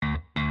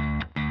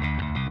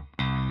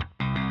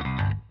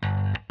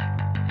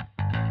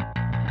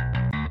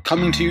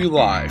Coming to you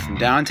live from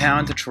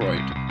downtown Detroit,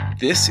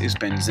 this is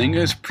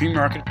Benzinga's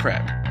Pre-Market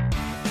Prep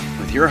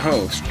with your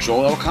host,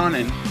 Joel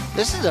Elconin.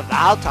 This is a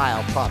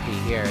volatile puppy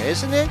here,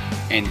 isn't it?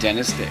 And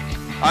Dennis Dick.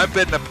 I'm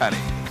bidding a penny.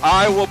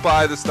 I will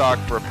buy the stock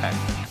for a penny.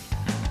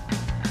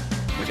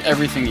 With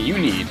everything you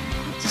need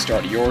to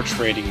start your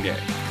trading day.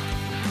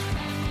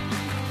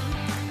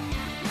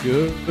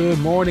 Good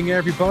morning,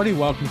 everybody.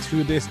 Welcome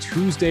to this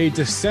Tuesday,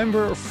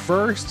 December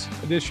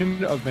 1st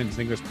edition of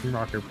Benzinga's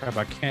Pre-Market Prep.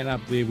 I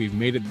cannot believe we've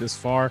made it this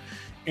far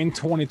in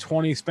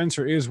 2020.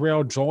 Spencer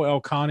Israel,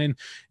 Joel Elconin,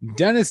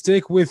 Dennis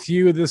Dick with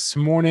you this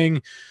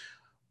morning.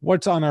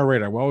 What's on our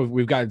radar? Well,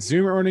 we've got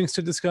Zoom earnings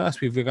to discuss.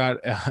 We've got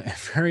a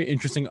very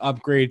interesting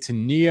upgrade to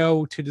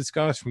NIO to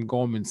discuss from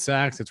Goldman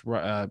Sachs. It's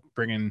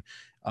bringing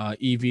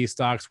EV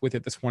stocks with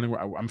it this morning.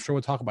 I'm sure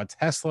we'll talk about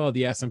Tesla.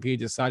 The S&P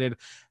decided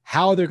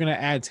how they're going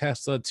to add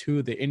Tesla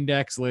to the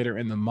index later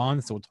in the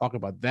month, so we'll talk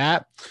about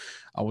that.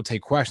 We'll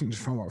take questions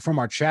from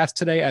our chats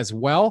today as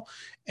well,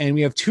 and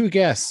we have two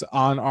guests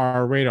on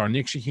our radar.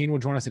 Nick Shaheen will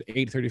join us at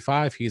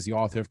 8:35. He's the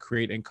author of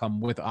Create Income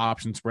with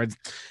Option Spreads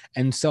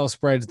and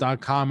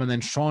sellspreads.com, and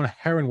then Sean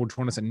Heron will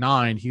join us at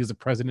 9. He's the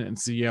president and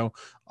CEO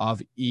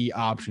of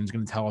E-Options,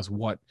 going to tell us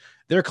what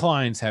their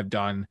clients have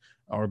done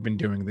or been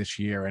doing this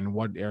year and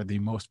what are the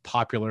most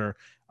popular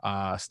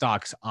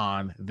stocks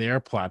on their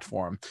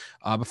platform.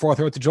 Before I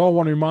throw it to Joel, I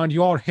want to remind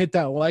you all to hit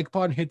that like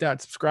button, hit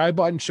that subscribe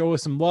button, show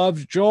us some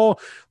love. Joel,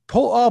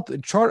 pull up the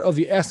chart of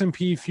the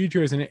S&P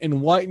futures and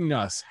enlighten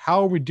us.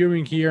 How are we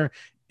doing here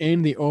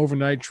in the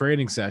overnight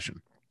trading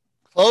session?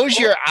 Close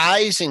your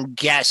eyes and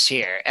guess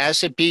here.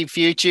 S&P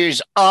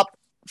futures up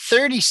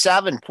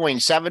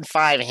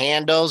 37.75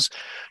 handles.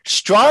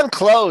 Strong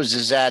close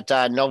is at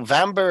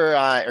November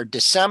or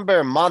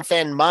December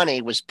month-end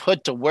money was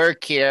put to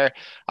work here.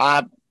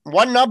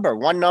 One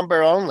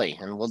number only,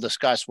 and we'll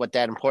discuss what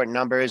that important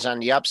number is on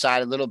the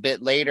upside a little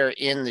bit later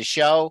in the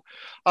show.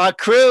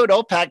 Crude,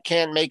 OPEC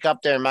can't make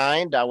up their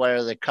mind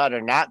whether they cut or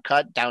not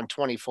cut, down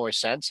 24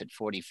 cents at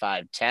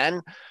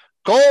 45.10.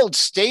 Gold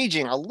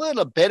staging a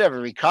little bit of a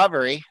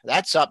recovery.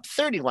 That's up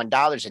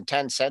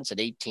 $31.10 at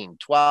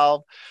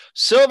 18.12.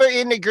 Silver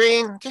in the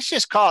green.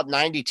 Just call it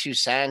 92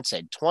 cents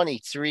at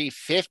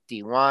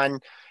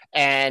 23.51.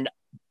 And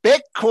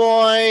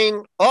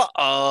Bitcoin,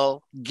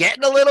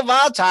 getting a little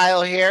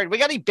volatile here. We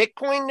got any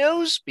Bitcoin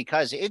news?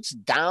 Because it's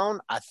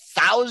down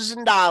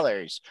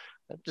 $1,000.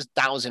 Just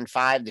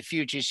 1,005. The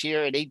futures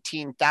here at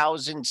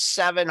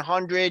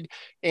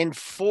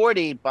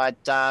 18,740.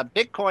 But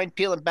Bitcoin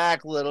peeling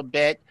back a little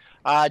bit.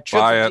 Buy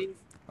it.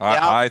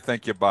 I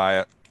think you buy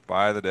it.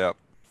 Buy the dip.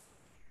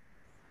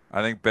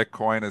 I think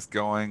Bitcoin is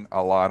going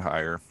a lot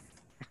higher.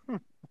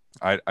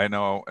 I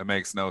know it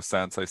makes no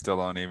sense. I still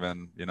don't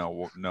even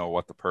know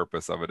what the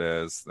purpose of it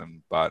is,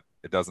 but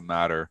it doesn't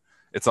matter.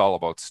 It's all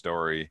about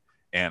story,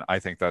 and I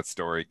think that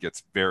story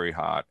gets very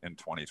hot in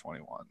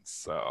 2021.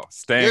 So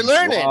staying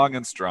long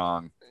and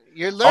strong.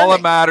 You're learning. All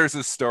that matters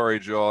is story,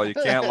 Joel. You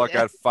can't look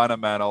at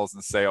fundamentals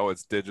and say,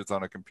 it's digits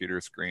on a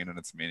computer screen and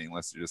it's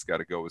meaningless. You just got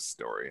to go with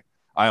story.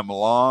 I am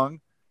long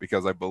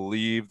because I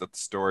believe that the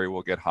story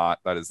will get hot.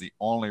 That is the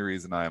only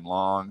reason I am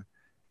long.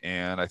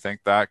 And I think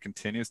that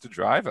continues to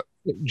drive it.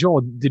 Joel,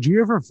 did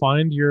you ever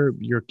find your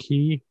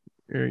key?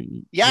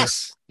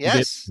 Yes. Yep,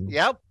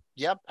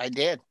 I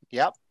did.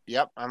 Yep.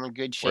 I'm in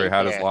good shape. Where he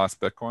had his lost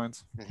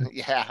Bitcoins?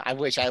 Yeah, I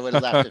wish I would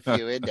have left a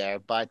few in there.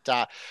 But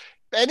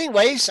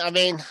anyways, I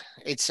mean,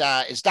 it's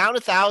down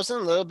 1,000,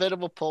 a little bit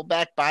of a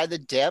pullback by the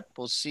dip.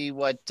 We'll see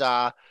what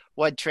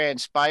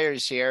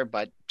transpires here,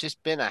 but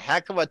just been a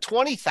heck of a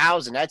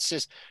 20,000. That's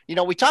just,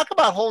 we talk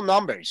about whole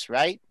numbers,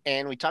 right?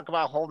 And we talk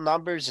about whole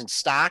numbers and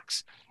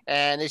stocks,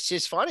 and it's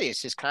just funny.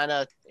 It's just kind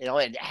of,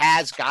 it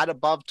has got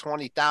above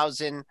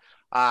 20,000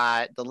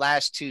 the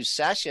last two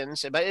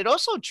sessions, but it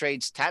also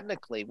trades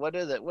technically. What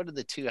are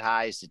the two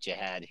highs that you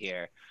had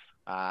here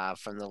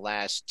from the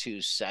last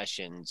two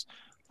sessions?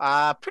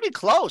 Pretty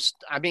close.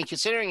 I mean,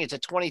 considering it's a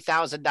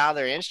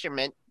 $20,000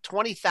 instrument,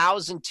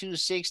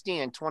 20,260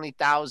 and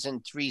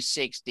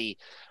 20,360.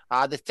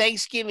 The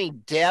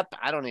Thanksgiving dip,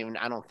 I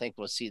don't think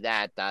we'll see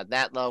that.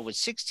 That low was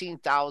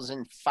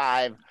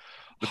 16,500.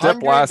 The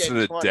dip lasted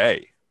a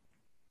day.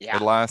 Yeah.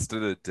 It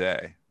lasted a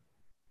day,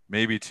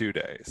 maybe 2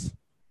 days.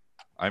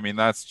 I mean,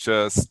 that's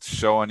just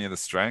showing you the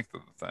strength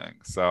of the thing.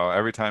 So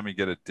every time you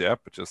get a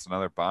dip, it's just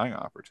another buying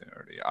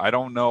opportunity. I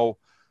don't know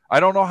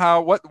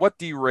what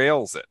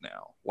derails it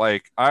now.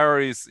 Like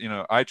I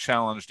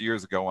challenged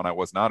years ago when I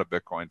was not a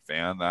Bitcoin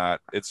fan that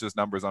it's just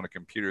numbers on a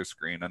computer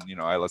screen. And,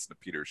 I listen to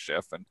Peter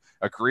Schiff and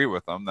agree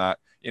with him that,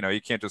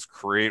 you can't just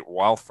create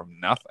wealth from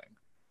nothing.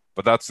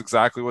 But that's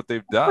exactly what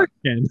they've done.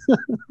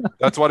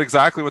 That's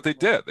exactly what they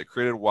did. They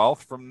created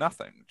wealth from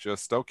nothing.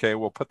 Just, okay,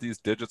 we'll put these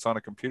digits on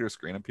a computer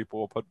screen and people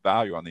will put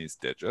value on these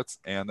digits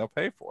and they'll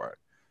pay for it.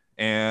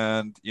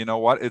 And you know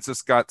what? It's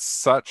just got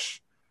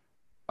such...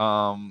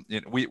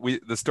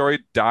 the story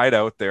died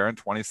out there in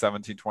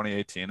 2017,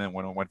 2018, and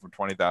when it went from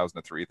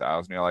 20,000 to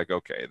 3,000, you're like,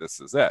 okay,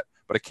 this is it.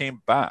 But it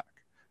came back.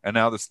 And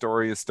now the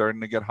story is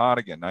starting to get hot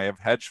again. Now you have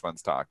hedge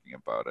funds talking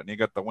about it. And you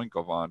got the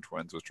Winklevoss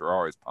twins, which are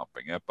always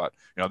pumping it. But,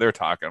 they're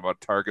talking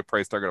about target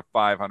price target of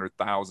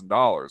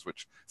 $500,000,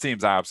 which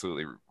seems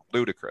absolutely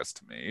ludicrous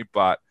to me.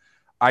 But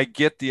I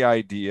get the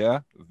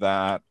idea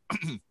that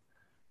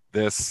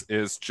this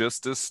is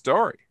just a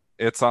story.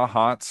 It's a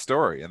hot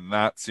story. And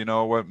that's,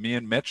 what me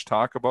and Mitch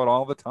talk about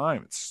all the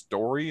time.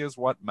 Story is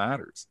what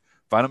matters.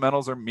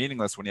 Fundamentals are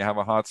meaningless when you have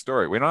a hot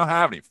story. We don't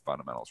have any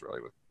fundamentals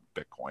really with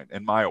Bitcoin,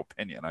 in my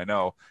opinion. I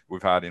know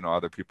we've had,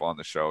 other people on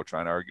the show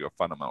trying to argue a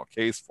fundamental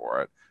case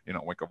for it.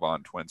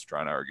 Winklevoss twins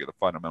trying to argue the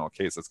fundamental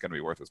case that's going to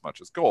be worth as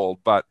much as gold.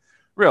 But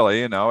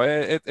really,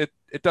 it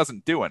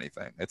doesn't do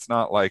anything. It's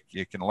not like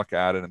you can look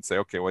at it and say,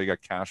 okay, well, you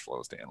got cash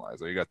flows to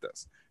analyze, or you got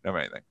this. You don't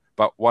have anything.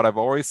 But what I've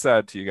always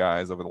said to you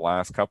guys over the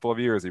last couple of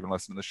years, even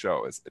listening to the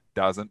show, is it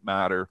doesn't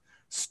matter.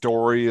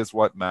 Story is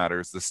what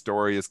matters. The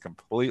story is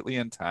completely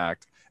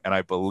intact. And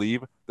I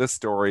believe the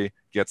story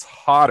gets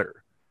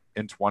hotter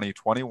in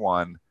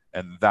 2021.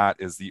 And that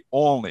is the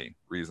only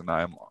reason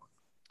I am long.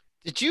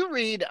 Did you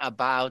read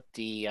about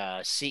the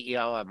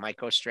CEO of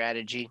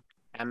MicroStrategy,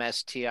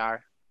 MSTR?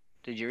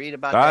 Did you read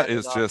about that? That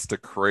is just a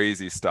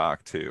crazy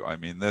stock too. I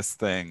mean, this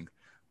thing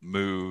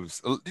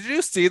moves. Did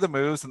you see the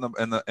moves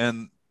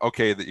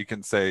okay, that you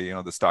can say,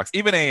 the stocks,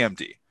 even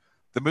AMD,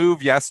 the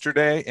move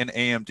yesterday in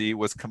AMD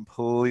was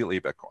completely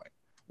Bitcoin,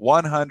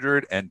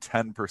 110%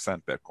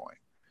 Bitcoin,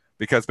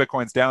 because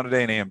Bitcoin's down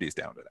today and AMD's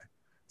down today.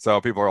 So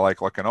people are like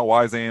looking, oh,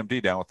 why is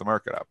AMD down with the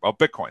market up? Well,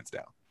 Bitcoin's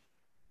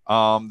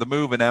down. The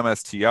move in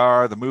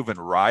MSTR, the move in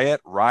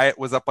Riot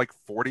was up like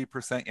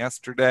 40%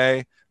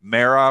 yesterday.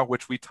 Mara,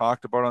 which we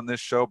talked about on this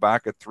show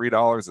back at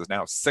 $3, is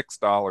now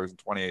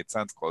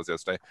 $6.28 closed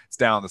yesterday. It's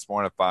down this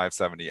morning at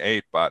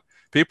 $5.78, but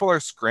people are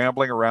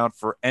scrambling around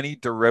for any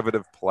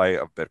derivative play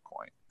of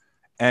Bitcoin,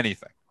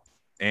 anything.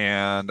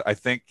 And I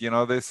think,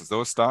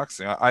 those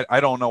stocks, I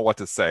don't know what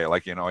to say.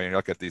 Like, you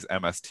look at these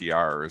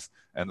MSTRs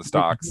and the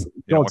stocks,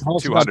 went from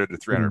 200 to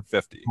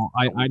 350.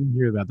 I didn't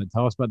hear about that.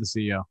 Tell us about the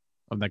CEO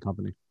of that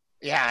company.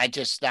 Yeah, I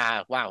just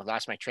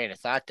lost my train of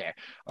thought there.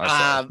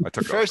 I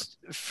took first,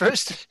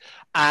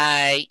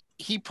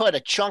 he put a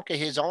chunk of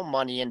his own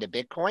money into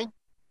Bitcoin,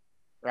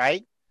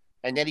 right?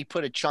 And then he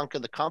put a chunk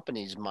of the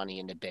company's money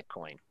into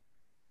Bitcoin.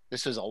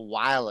 This was a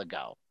while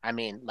ago. I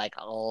mean, like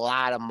a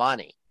lot of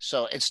money.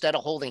 So instead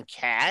of holding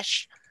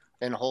cash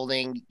and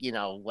holding,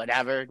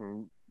 whatever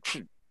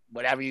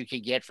you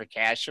could get for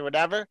cash or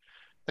whatever,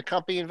 the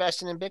company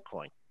invested in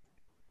Bitcoin.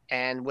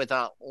 And with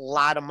a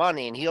lot of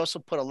money. And he also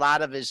put a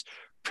lot of his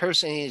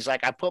he's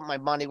like, I put my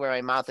money where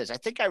my mouth is. I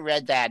think I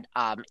read that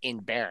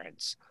in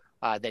Barron's,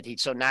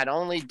 so not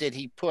only did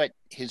he put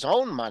his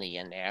own money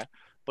in there,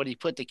 but he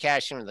put the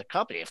cash into the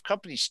company. If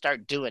companies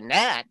start doing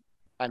that,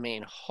 I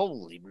mean,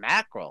 holy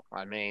mackerel.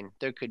 I mean,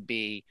 there could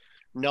be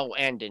no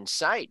end in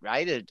sight,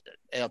 right? An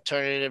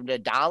alternative to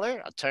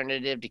dollar,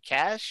 alternative to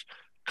cash.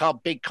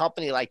 Big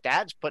company like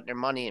that is putting their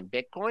money in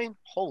Bitcoin.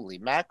 Holy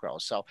mackerel.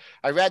 So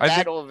I read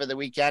that over the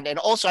weekend. And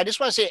also, I just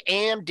want to say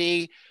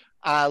AMD,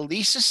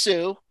 Lisa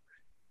Su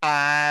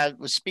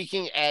was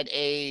speaking at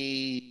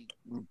a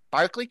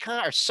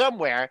BarclayCon or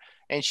somewhere,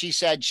 and she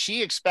said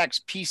she expects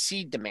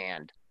PC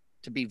demand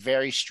to be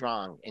very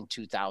strong in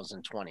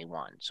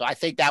 2021. So I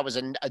think that was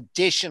an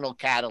additional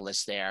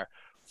catalyst there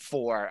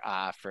for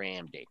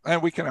AMD.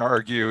 And we can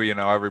argue,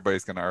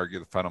 everybody's going to argue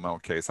the fundamental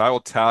case. I will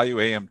tell you,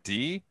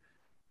 AMD,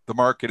 the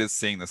market is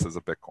seeing this as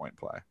a Bitcoin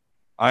play.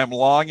 I am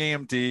long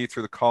AMD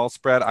through the call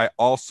spread. I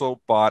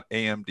also bought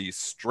AMD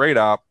straight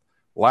up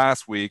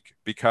last week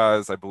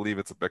because I believe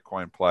it's a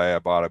Bitcoin play.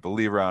 I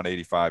believe, around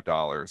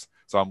 $85.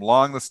 So I'm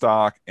long the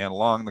stock and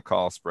long the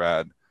call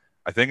spread.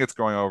 I think it's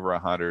going over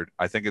 100.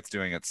 I think it's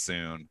doing it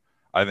soon.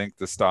 I think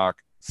the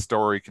stock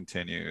story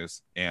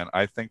continues, and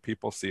I think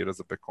people see it as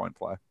a Bitcoin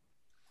play.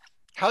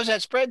 How's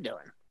that spread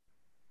doing?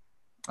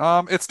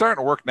 It's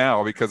starting to work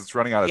now because it's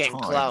running out of Getting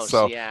time. Close,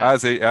 so yeah.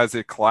 as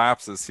it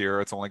collapses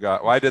here, it's only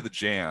got, I did the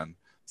Jan,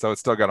 so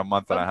it's still got a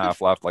month and a half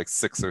left, like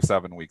 6 or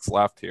 7 weeks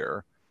left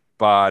here.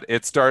 But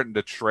it's starting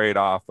to trade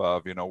off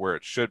of, where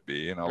it should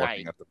be, right.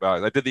 Looking at the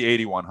values. I did the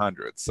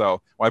 8100.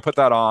 So when I put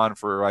that on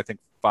for, I think,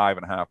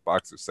 $5.50 or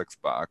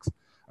 $6,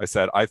 I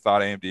said I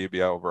thought AMD would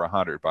be over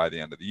 100 by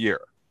the end of the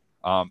year.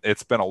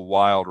 It's been a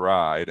wild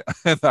ride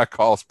in that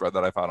call spread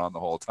that I've had on the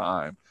whole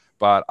time.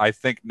 But I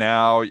think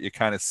now you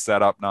kind of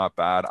set up not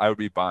bad. I would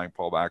be buying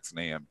pullbacks in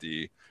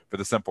AMD for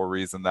the simple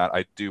reason that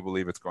I do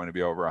believe it's going to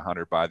be over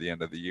 100 by the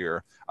end of the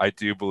year. I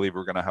do believe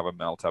we're going to have a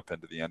melt up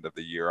into the end of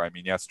the year. I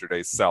mean,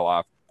 yesterday's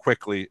sell-off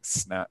quickly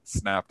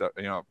snapped up,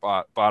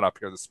 bought up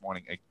here this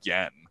morning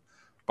again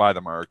by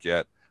the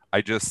market. I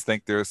just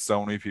think there's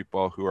so many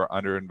people who are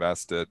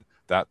underinvested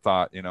that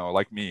thought,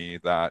 like me,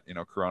 that,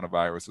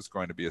 coronavirus is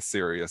going to be a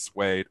serious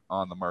weight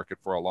on the market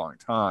for a long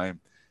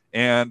time.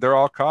 And they're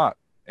all caught.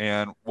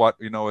 And what,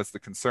 is the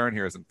concern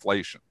here is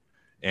inflation.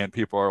 And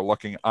people are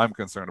looking, I'm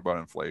concerned about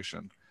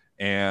inflation.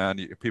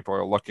 And people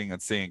are looking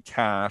and seeing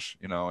cash,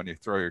 and you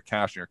throw your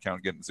cash in your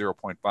account getting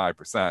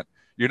 0.5%.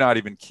 You're not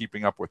even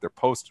keeping up with their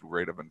posted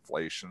rate of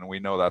inflation. And we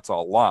know that's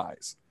all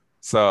lies.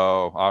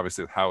 So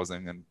obviously with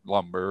housing and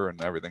lumber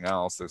and everything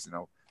else, there's,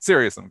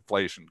 serious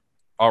inflation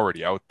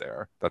already out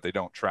there that they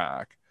don't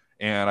track.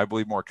 And I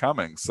believe more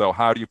coming. So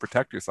how do you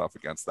protect yourself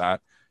against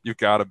that? You've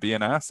got to be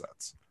in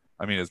assets.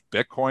 I mean, is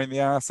Bitcoin the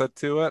asset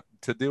to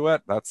do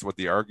it? That's what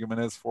the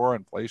argument is for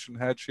inflation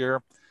hedge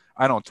here.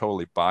 I don't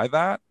totally buy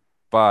that,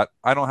 but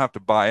I don't have to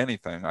buy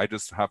anything. I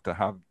just have to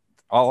have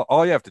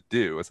all you have to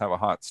do is have a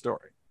hot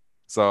story.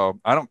 So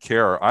I don't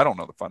care. I don't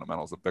know the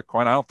fundamentals of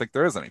Bitcoin. I don't think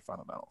there is any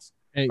fundamentals.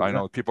 Hey, I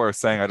know people are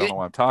saying I don't know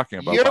what I'm talking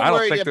about, You're but I don't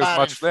worried think there's about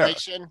much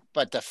inflation, there.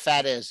 but the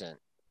Fed isn't.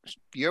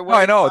 You're No, I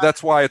worried know. about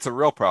That's why it's a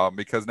real problem,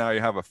 because now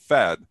you have a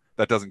Fed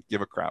that doesn't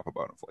give a crap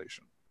about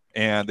inflation,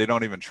 and they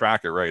don't even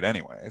track it right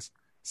anyways.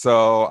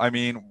 So, I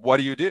mean, what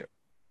do?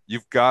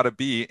 You've got to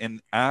be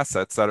in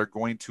assets that are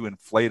going to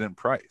inflate in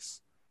price,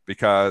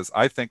 because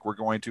I think we're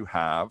going to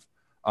have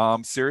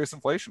serious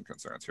inflation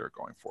concerns here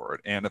going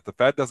forward. And if the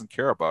Fed doesn't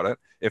care about it,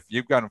 if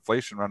you've got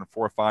inflation running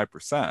 4 or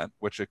 5%,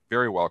 which it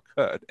very well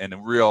could, and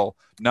in real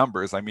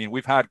numbers, I mean,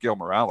 we've had Gil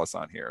Morales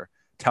on here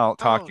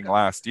talking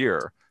last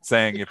year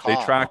saying if they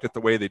tracked it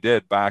the way they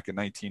did back in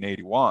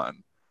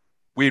 1981,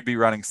 we'd be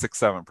running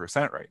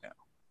 6-7% right now.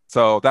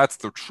 So that's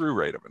the true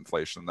rate of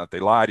inflation that they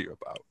lie to you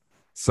about.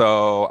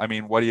 So, I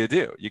mean, what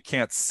do? You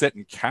can't sit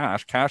in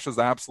cash. Cash is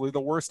absolutely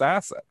the worst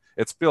asset.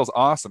 It feels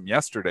awesome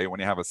yesterday when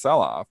you have a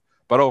sell-off,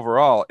 but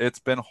overall, it's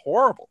been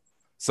horrible.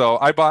 So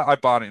I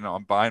bought,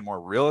 I'm buying more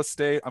real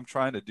estate. I'm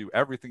trying to do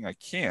everything I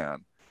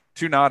can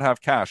to not have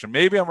cash. And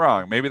maybe I'm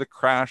wrong. Maybe the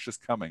crash is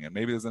coming, and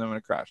maybe there's an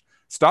imminent crash.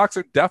 Stocks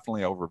are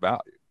definitely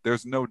overvalued.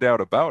 There's no doubt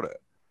about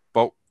it.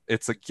 But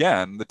it's,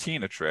 again, the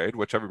Tina trade,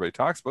 which everybody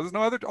talks about. There's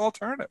no other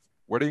alternative.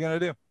 What are you going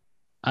to do?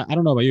 I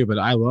don't know about you, but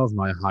I love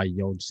my high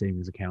yield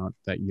savings account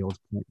that yields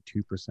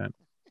 0.2%.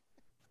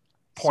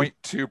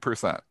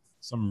 0.2%.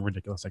 Something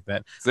ridiculous like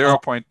that.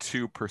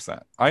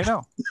 0.2%. I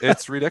know.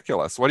 It's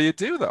ridiculous. What do you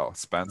do, though,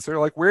 Spencer?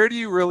 Like, where do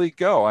you really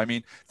go? I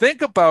mean,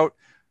 think about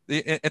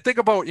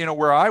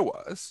where I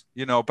was,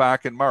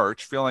 back in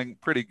March, feeling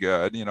pretty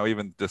good,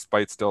 even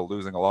despite still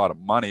losing a lot of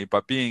money,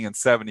 but being in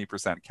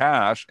 70%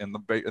 cash in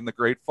the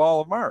great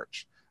fall of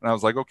March. And I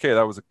was like, okay,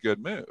 that was a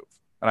good move.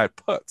 And I had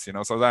puts, so I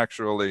was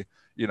actually,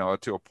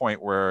 to a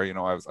point where,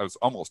 I was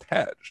almost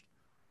hedged.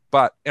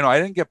 But, I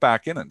didn't get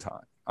back in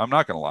time. I'm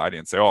not going to lie to you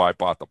and say, oh, I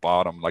bought the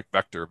bottom, like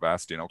Vector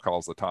Vest,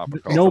 calls the top.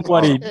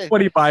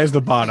 Nobody buys the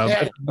bottom.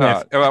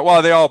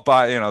 Well, they all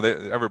buy,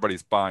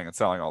 everybody's buying and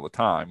selling all the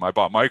time. I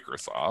bought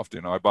Microsoft,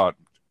 I bought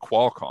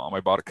Qualcomm.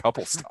 I bought a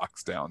couple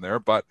stocks down there,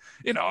 but,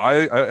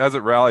 I as it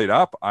rallied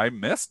up, I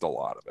missed a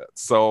lot of it.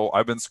 So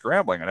I've been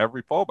scrambling, and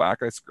every pullback,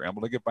 I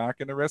scramble to get back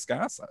into risk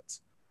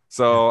assets.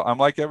 So I'm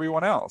like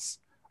everyone else.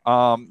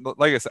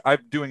 Like I said, I'm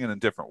doing it in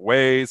different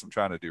ways. I'm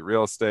trying to do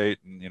real estate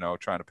and,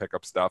 trying to pick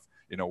up stuff,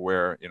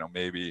 where,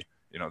 maybe,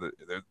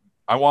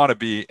 I want to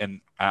be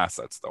in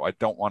assets, though. I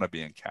don't want to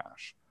be in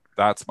cash.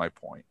 That's my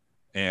point.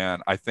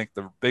 And I think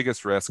the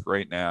biggest risk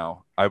right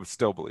now, I would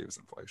still believe, is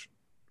inflation.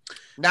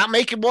 Not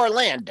making more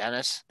land,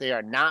 Dennis. They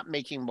are not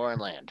making more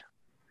land.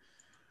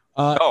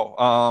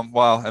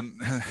 Well, and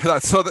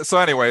so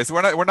anyways,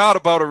 we're not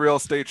about a real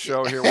estate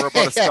show here. We're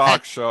about a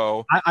stock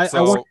show. I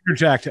want to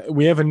interject.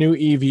 We have a new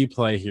EV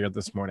play here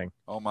this morning.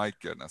 Oh my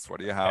goodness, what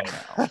do you have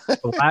now?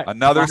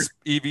 Another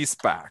EV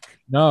SPAC.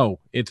 No,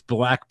 it's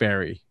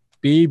BlackBerry.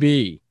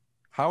 BB.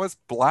 How is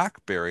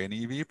BlackBerry an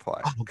EV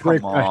play?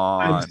 Come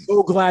on. I'm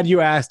so glad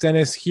you asked,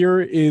 Dennis. Here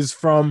is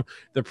from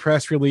the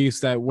press release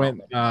that went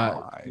came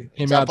out.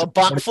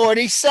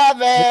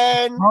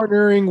 $1.47.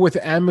 Partnering with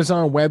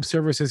Amazon Web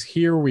Services.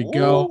 Here we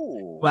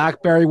go.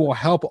 BlackBerry will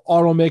help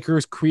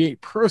automakers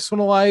create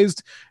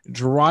personalized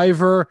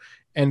driver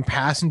and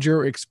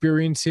passenger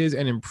experiences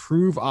and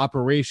improve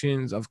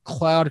operations of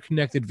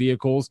cloud-connected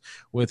vehicles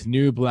with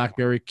new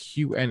BlackBerry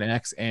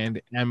QNX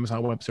and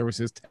Amazon Web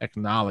Services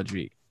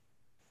technology.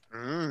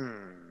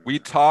 We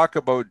talk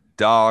about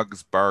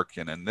dogs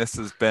barking, and this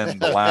has been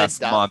the last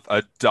month,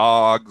 a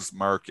dog's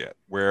market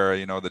where,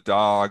 the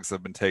dogs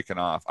have been taken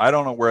off. I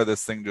don't know where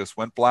this thing just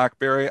went,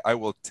 BlackBerry. I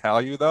will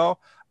tell you, though,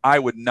 I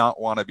would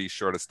not want to be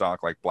short a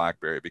stock like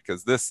BlackBerry,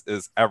 because this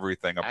is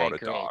everything about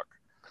a dog.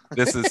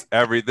 This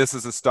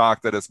is a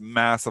stock that has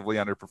massively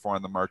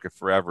underperformed the market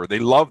forever. They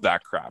love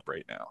that crap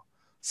right now.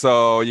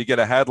 So you get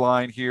a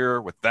headline here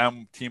with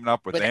them teaming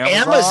up with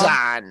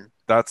Amazon.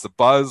 That's the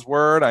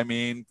buzzword. I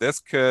mean,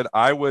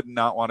 I would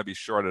not want to be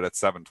shorted at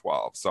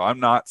 712. So I'm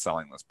not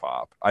selling this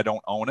pop. I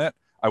don't own it.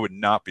 I would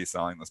not be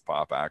selling this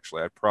pop,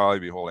 actually. I'd probably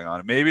be holding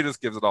on. Maybe it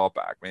just gives it all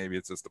back. Maybe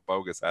it's just a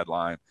bogus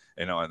headline,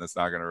 and it's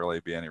not going to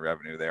really be any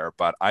revenue there.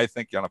 But I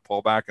think you're going to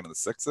pull back into the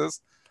sixes.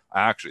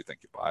 I actually think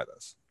you buy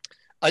this.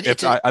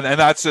 And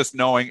that's just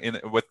knowing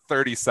with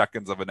 30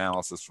 seconds of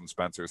analysis from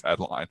Spencer's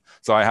headline.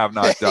 So I have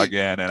not dug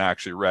in and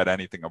actually read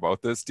anything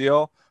about this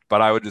deal.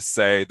 But I would just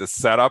say the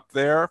setup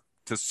there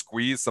to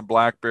squeeze some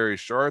BlackBerry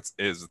shorts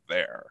is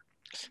there.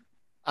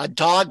 A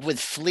dog with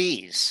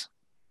fleas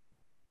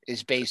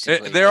is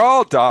basically. They're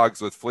all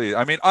dogs with fleas.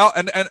 I mean,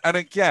 and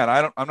again,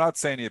 I'm not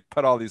saying you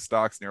put all these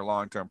stocks in your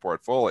long-term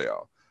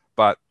portfolio,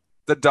 but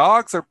the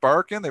dogs are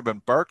barking. They've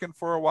been barking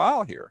for a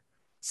while here.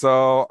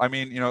 So, I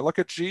mean, look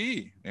at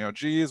GE.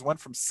 GE has went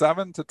from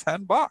 $7 to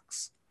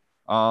 $10.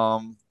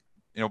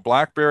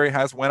 BlackBerry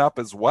has went up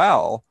as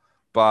well,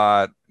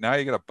 but now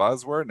you get a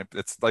buzzword, and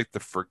it's like the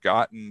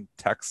forgotten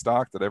tech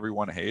stock that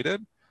everyone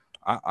hated.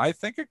 I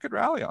think it could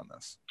rally on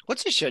this.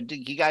 What's the short?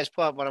 Did you guys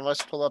pull up? One of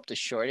us pull up the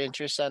short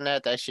interest on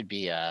that? That should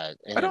be I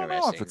don't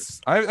know if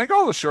it's. I think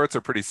all the shorts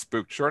are pretty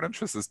spooked. Short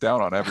interest is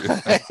down on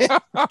everything.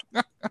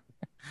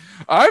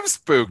 I'm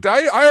spooked.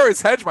 I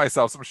always hedge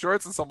myself, some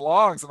shorts and some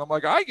longs, and I'm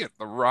like, I get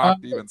the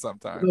rocked even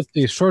sometimes. Let's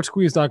see.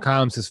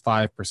 Shortsqueeze.com says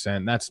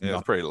 5%. That's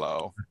it's pretty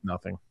low.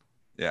 Nothing.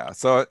 Yeah,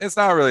 so it's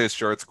not really a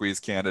short squeeze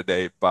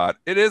candidate, but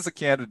it is a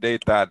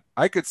candidate that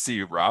I could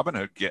see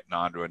Robinhood getting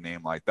onto a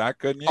name like that,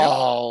 couldn't you?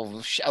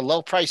 Oh, a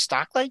low price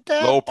stock like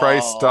that? Low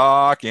price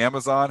stock,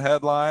 Amazon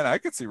headline. I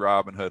could see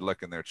Robinhood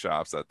licking their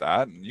chops at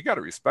that. And you got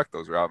to respect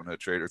those Robinhood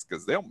traders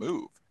because they'll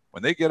move.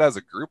 When they get as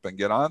a group and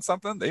get on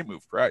something, they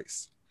move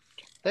price.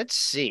 Let's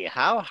see.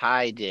 How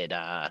high did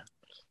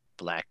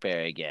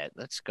BlackBerry get?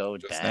 Let's go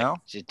just back. Now?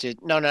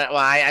 No. Well,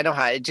 I know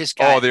how it just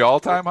got. Oh, the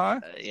all-time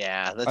high?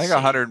 Yeah. I think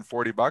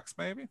 $140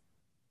 maybe.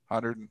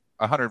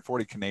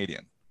 140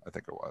 Canadian, I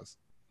think it was.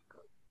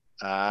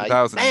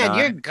 Man,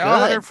 you're good.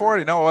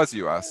 140. No, it was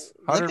US.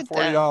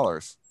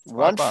 $140.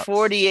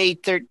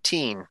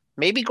 148.13.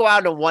 Maybe go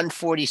out to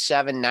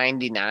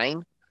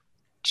 147.99,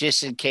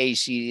 just in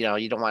case you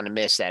don't want to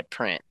miss that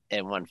print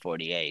at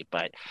 148.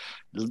 But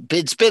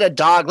it's been a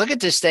dog. Look at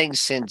this thing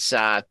since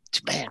going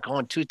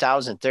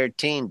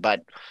 2013.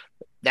 But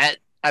that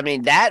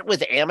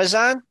with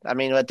Amazon,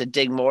 we'll have to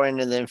dig more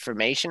into the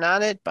information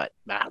on it. But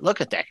look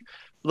at that.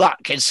 Look,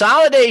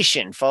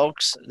 consolidation,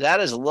 folks.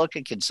 That is a look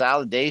at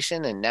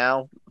consolidation, and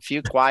now a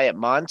few quiet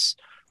months.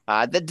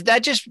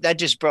 That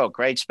just broke,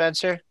 right,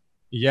 Spencer?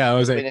 Yeah,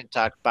 we didn't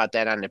talk about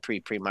that on the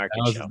pre-market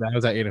show. That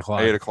was at 8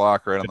 o'clock. 8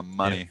 o'clock, right on the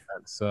money.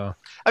 So,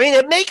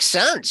 it makes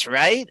sense,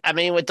 right?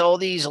 With all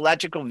these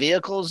electrical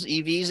vehicles,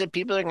 EVs that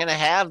people are going to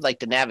have, like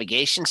the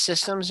navigation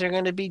systems are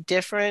going to be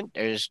different.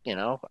 There's,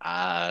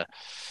 it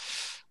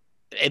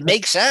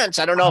makes sense.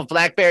 I don't know if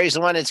BlackBerry's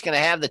the one that's going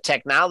to have the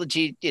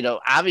technology.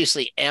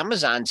 Obviously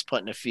Amazon's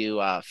putting a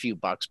few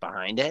bucks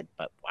behind it,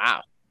 but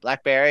wow,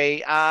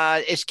 BlackBerry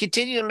is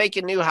continuing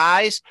making new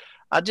highs.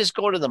 I'll just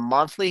go to the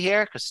monthly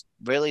here because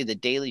really the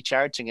daily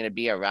charts are going to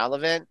be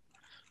irrelevant.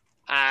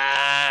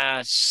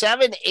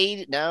 7,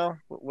 8. No,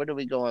 what are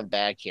we going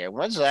back here?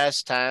 When's the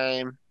last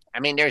time?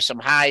 There's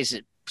some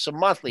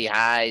monthly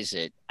highs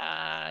at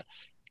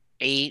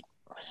 8.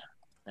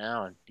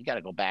 No, you got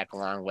to go back a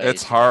long way.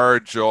 It's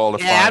hard, Joel, to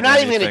find I'm not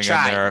even going to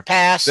try.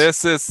 Pass.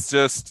 This is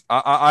just,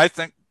 I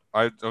think,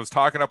 I was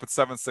talking up at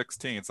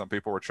 7:16. Some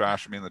people were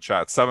trashing me in the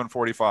chat.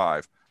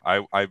 7:45.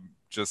 I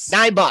just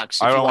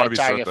 $9. I don't want to be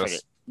short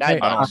this. I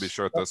don't want to be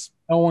short this.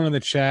 One in the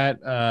chat,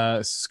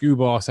 Scoo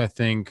Boss, I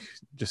think,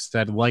 just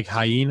said like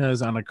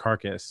hyenas on a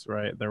carcass,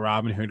 right? The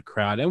Robin Hood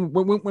crowd. And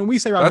when we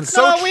say Robin Hood, that's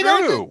so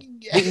true.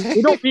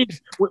 We don't mean.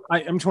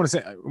 I'm just want to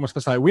say, I want to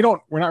specify. We're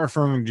not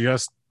referring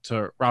just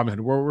to Robinhood.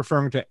 We're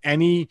referring to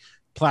any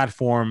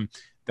platform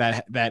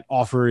that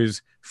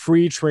offers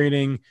free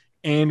trading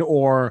and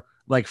or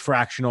like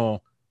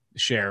fractional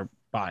share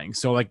buying.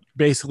 So like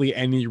basically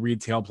any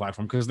retail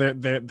platform, because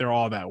they're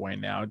all that way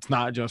now. It's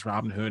not just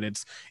Robinhood.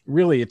 It's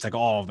like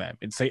all of them.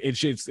 It's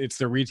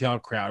the retail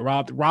crowd.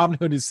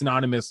 Robinhood is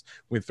synonymous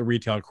with the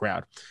retail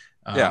crowd.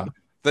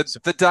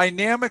 The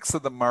dynamics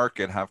of the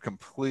market have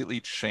completely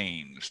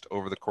changed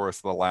over the course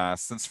of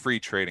since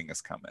free trading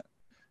has come in.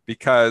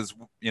 Because,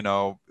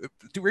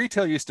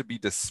 retail used to be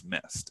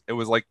dismissed. It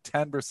was like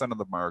 10% of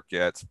the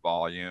market's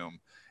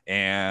volume.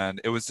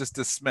 And it was just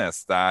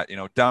dismissed that,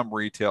 dumb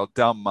retail,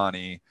 dumb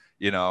money,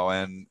 they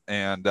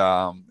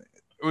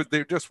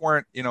just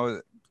weren't,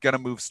 going to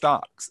move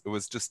stocks. It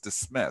was just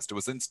dismissed. It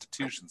was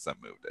institutions that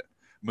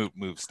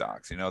move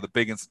stocks. The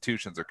big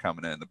institutions are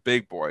coming in. The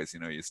big boys,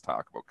 used to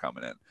talk about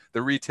coming in.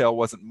 The retail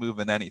wasn't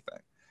moving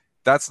anything.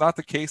 That's not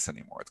the case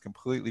anymore. It's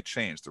completely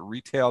changed. The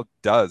retail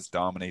does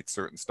dominate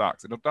certain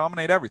stocks. They don't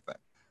dominate everything,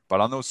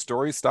 but on those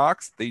story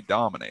stocks, they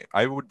dominate.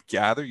 I would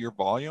gather your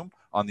volume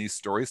on these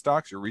story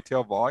stocks, your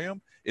retail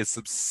volume is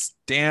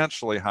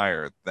substantially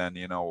higher than,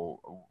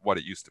 what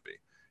it used to be.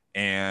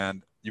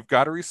 And you've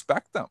got to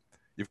respect them.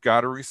 You've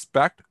got to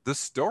respect the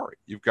story.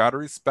 You've got to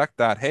respect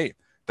that, hey,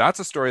 that's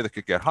a story that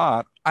could get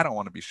hot. I don't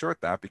want to be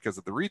short that because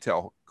if the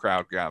retail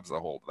crowd grabs a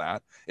hold of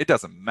that, it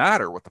doesn't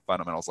matter what the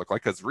fundamentals look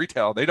like because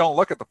retail, they don't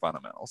look at the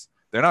fundamentals.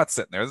 They're not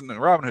sitting there. The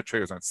Robinhood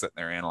traders aren't sitting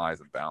there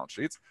analyzing balance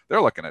sheets.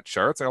 They're looking at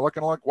charts. They're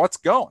looking like what's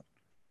going.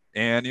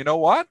 And you know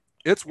what?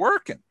 It's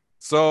working.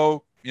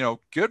 So,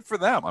 good for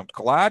them. I'm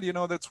glad,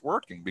 that's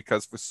working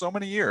because for so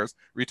many years,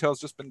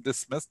 retail's just been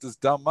dismissed as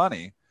dumb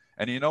money.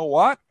 And you know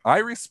what? I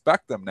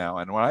respect them now.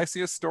 And when I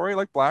see a story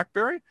like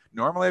BlackBerry,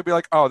 normally I'd be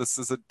like, oh, this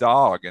is a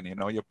dog. And,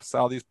 you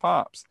sell these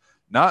pops.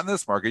 Not in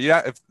this market.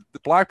 Yeah, if the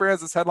BlackBerry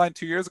has this headline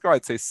 2 years ago,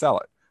 I'd say sell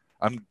it.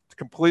 I'm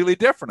completely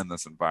different in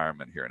this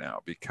environment here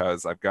now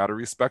because I've got to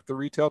respect the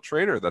retail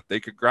trader that they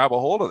could grab a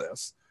hold of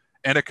this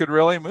and it could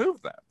really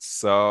move that.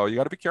 So you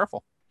got to be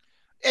careful.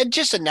 And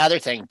just another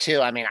thing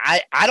too. I mean,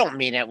 I don't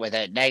mean it with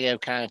a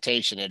negative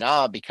connotation at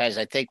all, because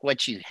I think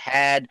what you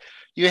had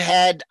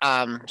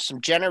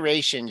some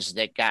generations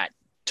that got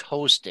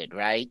toasted,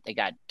 right? They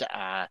got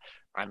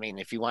I mean,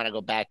 if you want to go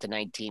back to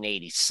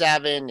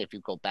 1987, if you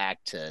go back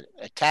to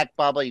a tech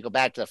bubble, you go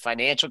back to the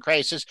financial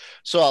crisis.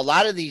 So a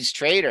lot of these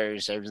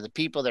traders or the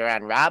people that are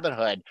on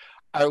Robinhood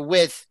are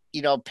with,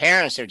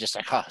 parents. They're just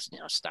like, oh,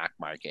 stock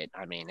market.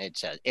 I mean,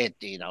 it's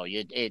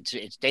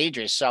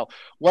dangerous. So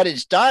what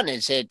it's done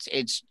is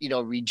it's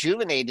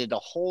rejuvenated a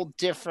whole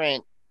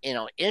different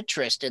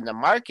interest in the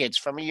markets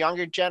from a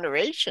younger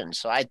generation.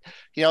 So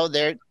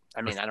they're,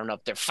 I mean, I don't know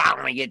if they're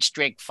following it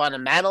strict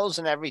fundamentals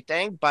and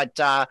everything, but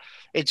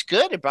it's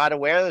good. It brought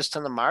awareness to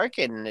the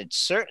market, and it's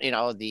certain,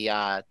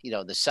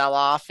 the sell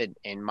off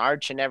in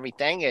March and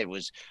everything. It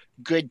was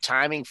good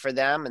timing for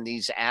them and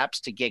these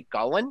apps to get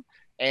going,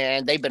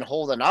 and they've been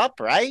holding up,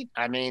 right?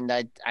 I mean,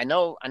 I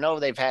know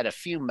they've had a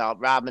few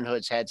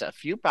Robinhood's had a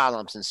few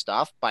problems and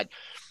stuff, but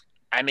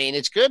I mean,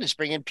 it's good. It's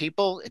bringing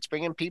people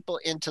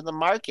into the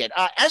market.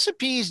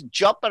 S&P's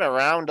jumping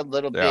around a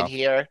little bit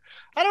here.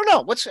 I don't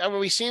know. Are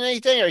we seeing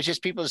anything, or is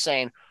just people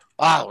saying,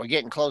 "Oh, we're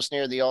getting close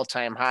near the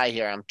all-time high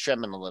here. I'm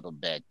trimming a little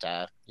bit."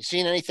 You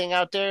seen anything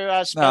out there,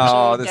 Spencer?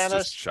 No, this is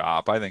just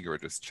chop. I think we're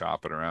just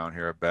chopping around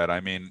here a bit.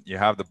 I mean, you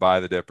have the buy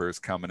the dippers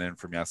coming in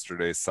from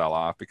yesterday's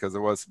sell-off because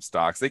there was some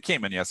stocks. They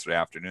came in yesterday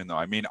afternoon, though.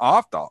 I mean,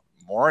 off the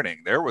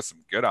morning, there was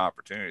some good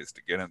opportunities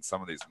to get in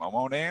some of these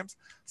Momo names.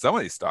 Some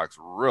of these stocks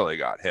really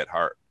got hit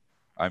hard.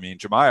 I mean,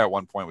 Jemiah at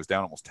one point was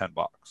down almost $10.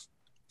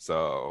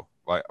 So,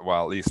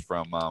 well, at least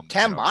from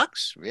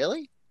 $10,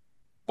 really?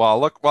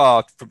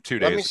 Well, from 2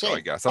 days ago, I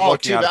guess. I'm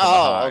looking at it from the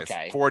highs.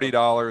 Okay.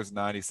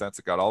 $40.90.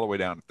 It got all the way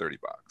down to $30.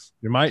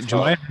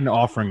 Jemiah had an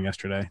offering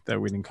yesterday that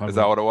we didn't cover. Is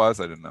that what it was?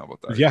 I didn't know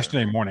about that. It was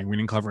yesterday morning. We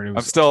didn't cover it.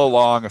 I'm still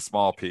long a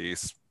small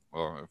piece.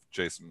 Well, if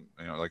Jason,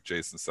 like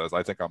Jason says,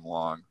 I think I'm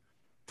long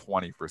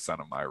 20%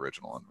 of my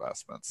original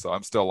investment. So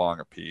I'm still long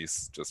a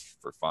piece just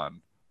for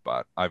fun,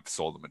 but I've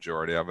sold the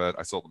majority of it.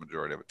 I sold the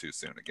majority of it too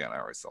soon. Again, I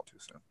always sell too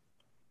soon.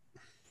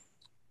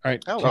 All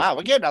right. Oh, wow.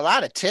 We're getting a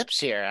lot of tips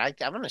here.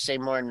 I'm going to say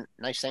more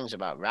nice things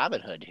about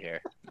Robinhood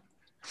here.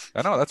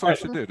 I know. That's what I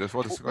should do.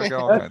 I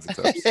got all kinds of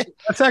tips.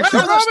 That's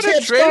actually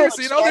Robinhood traders.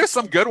 There's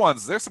some good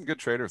ones. There's some good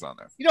traders on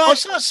there. I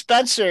saw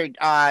Spencer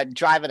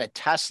driving a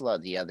Tesla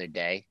the other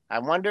day. I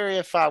wonder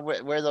if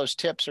where those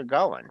tips are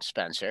going,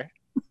 Spencer.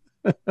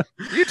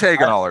 You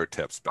taking all our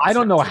tips, Spencer. I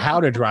don't know how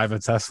to drive a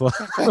Tesla.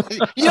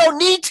 You don't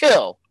need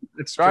to.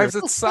 It drives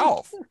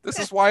itself. This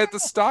is why the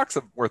stock's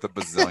worth $1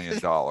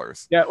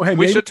 bazillion. Yeah,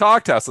 we should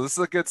talk Tesla. This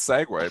is a good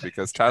segue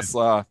because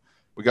Tesla.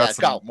 We got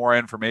some more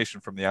information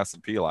from the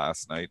S&P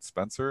last night,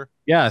 Spencer.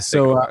 Yeah.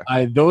 So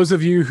those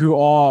of you who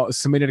all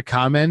submitted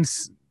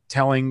comments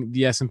telling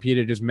the S&P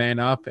to just man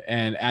up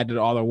and add it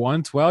all at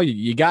once, well,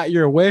 you got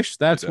your wish.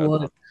 That's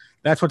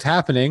what's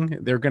happening.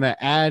 They're going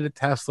to add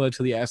Tesla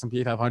to the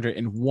S&P 500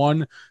 in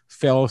one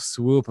fell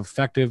swoop,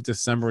 effective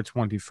December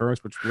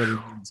 21st, which really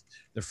means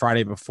the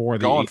Friday before.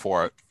 Going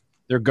for it.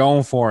 They're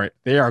going for it.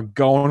 They are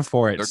going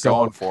for it. They're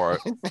going for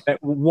it.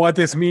 What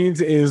this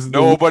means is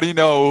nobody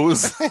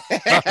knows.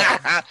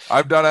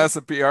 I've done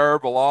S&P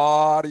Arb a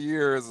lot of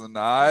years, and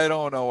I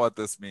don't know what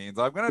this means.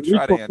 I'm going to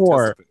try to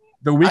anticipate.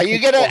 Are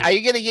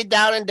you gonna get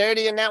down and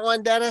dirty in that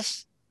one,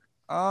 Dennis?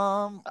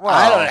 Well,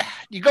 I don't know.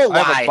 You go wide.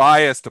 I have a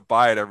bias to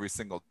buy it every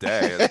single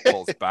day as it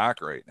pulls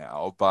back right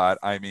now. But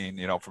I mean,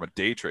 from a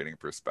day trading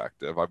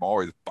perspective, I'm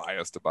always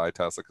biased to buy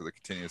Tesla because it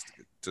continues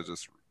to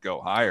just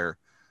go higher.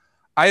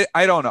 I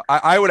don't know.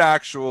 I would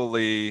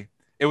actually,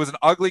 it was an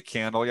ugly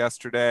candle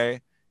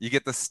yesterday. You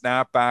get the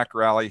snapback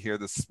rally here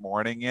this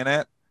morning in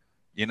it.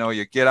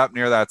 You get up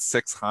near that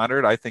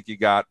 600. I think you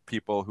got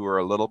people who are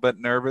a little bit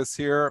nervous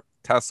here.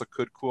 Tesla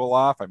could cool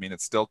off. I mean,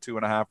 it's still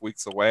 2.5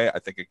 weeks away. I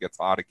think it gets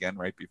hot again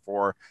right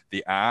before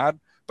the ad,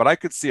 but I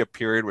could see a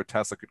period where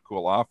Tesla could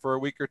cool off for a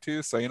week or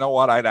two. So you know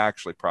what? I'd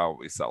actually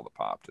probably sell the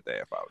pop today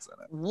if I was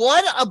in it.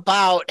 What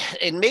about,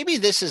 and maybe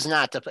this is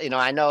not the,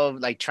 I know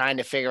like trying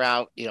to figure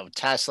out,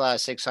 Tesla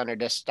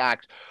 600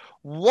 stocks.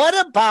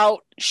 What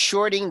about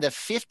shorting the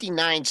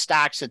 59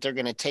 stocks that they're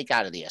going to take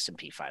out of the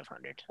S&P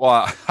 500?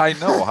 Well, I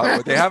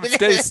know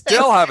they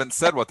still haven't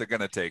said what they're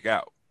going to take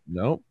out.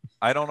 Nope.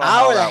 I don't know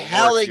how the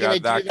hell are they going to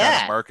do that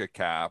kind of market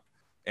cap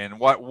and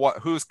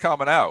who's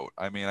coming out.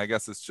 I mean, I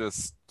guess it's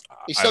just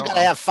you still got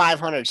to have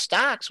 500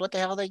 stocks. What the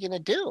hell are they going to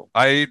do?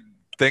 I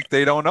think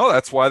they don't know.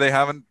 That's why they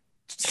haven't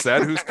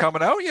said who's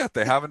coming out yet.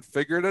 They haven't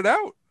figured it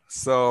out.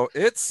 So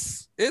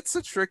it's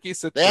a tricky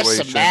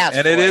situation,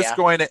 and it is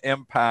going to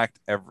impact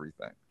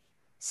everything.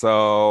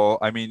 So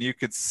I mean, you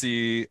could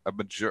see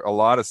a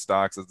lot of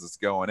stocks as it's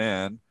going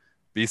in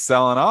be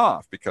selling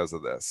off because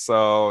of this.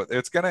 So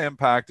it's going to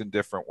impact in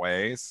different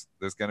ways.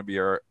 There's going to be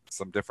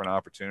some different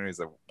opportunities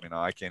that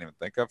I can't even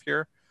think of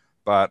here.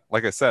 But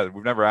like I said,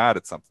 we've never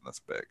added something this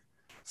big.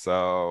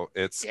 So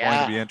it's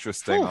going to be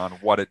interesting on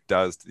what it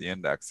does to the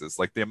indexes.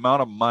 Like the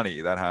amount of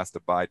money that has to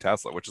buy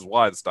Tesla, which is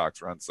why the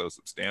stocks run so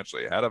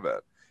substantially ahead of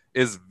it,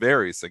 is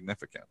very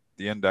significant.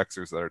 The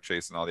indexers that are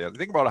chasing all the other.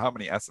 Think about how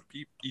many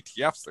S&P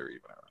ETFs there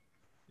even are.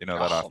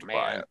 that I have to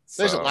buy it.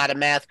 There's a So, lot of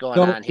math going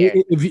So on here.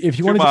 if you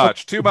too want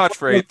to too much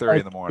for 8:30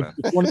 in the morning.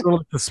 if you want to go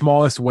with the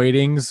smallest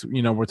weightings,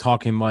 we're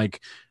talking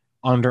like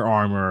Under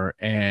Armour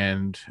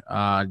and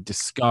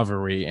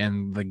Discovery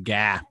and The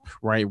Gap,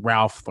 right?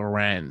 Ralph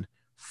Lauren,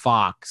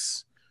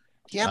 Fox.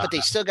 Yeah, but they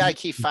still got to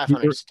keep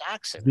 500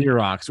 stocks in.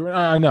 Xerox.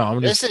 I know.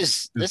 This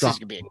is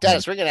gonna be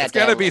Dennis. We're gonna have It's to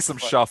gonna have be some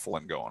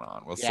shuffling going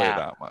on. We'll say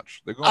that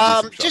much. They're going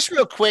to be some just shuffling.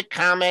 real quick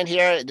comment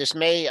here. This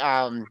may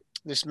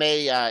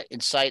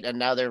incite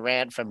another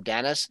rant from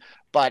Dennis,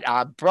 but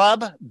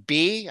Brub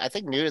B, I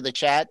think new to the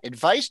chat,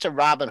 advice to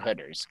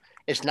Robinhooders.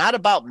 It's not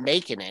about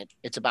making it,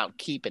 it's about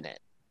keeping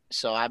it.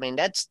 So I mean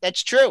that's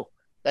true.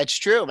 That's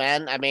true,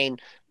 man. I mean,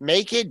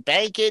 make it,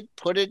 bank it,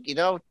 put it,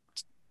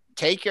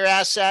 take your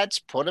assets,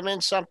 put them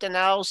in something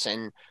else,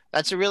 and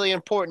that's a really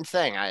important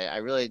thing. I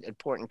really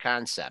important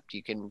concept.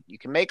 You can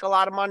make a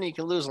lot of money, you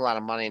can lose a lot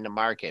of money in the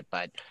market,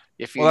 but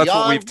if you're that's young,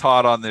 what we've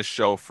taught on this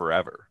show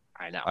forever.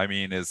 I know. I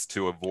mean, is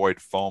to avoid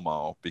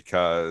FOMO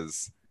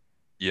because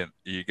you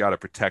got to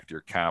protect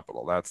your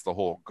capital. That's the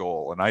whole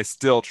goal. And I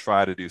still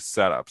try to do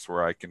setups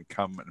where I can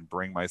come and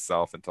bring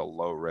myself into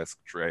low risk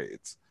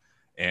trades.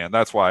 And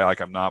that's why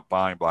I'm not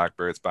buying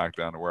BlackBerry. It's back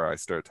down to where I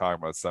started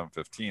talking about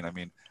 715. I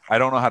mean, I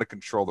don't know how to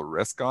control the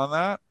risk on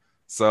that.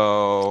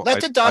 So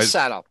let the dust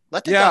settle.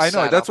 Let the dust dust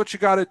settle. Settle. That's what you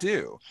got to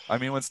do. I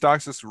mean, when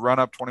stocks just run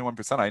up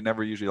 21%, I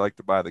never usually like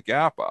to buy the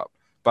gap up.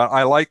 But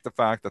I like the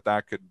fact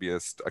that could be a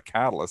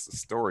catalyst, a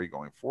story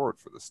going forward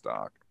for the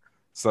stock.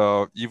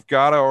 So you've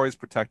got to always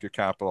protect your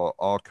capital at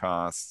all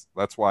costs.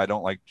 That's why I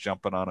don't like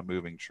jumping on a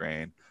moving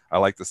train. I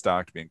like the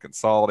stock to be in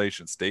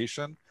consolidation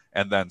station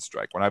and then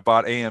strike. When I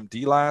bought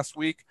AMD last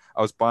week,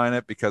 I was buying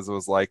it because it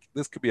was like,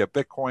 this could be a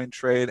Bitcoin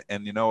trade.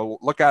 And,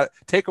 look at it,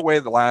 take away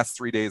the last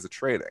 3 days of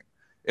trading.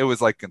 It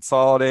was like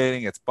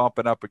consolidating. It's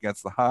bumping up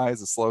against the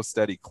highs, a slow,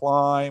 steady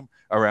climb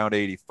around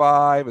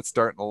 85. It's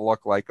starting to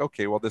look like,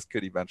 okay, well, this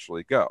could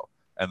eventually go.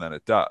 And then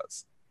it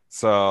does.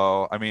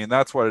 So, I mean,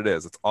 that's what it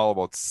is. It's all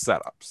about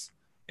setups.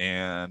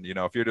 And,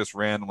 if you're just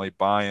randomly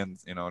buying,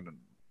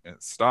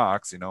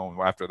 stocks,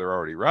 after they're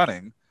already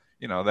running,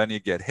 then you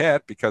get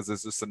hit because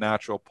there's just a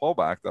natural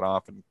pullback that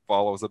often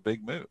follows a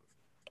big move.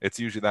 It's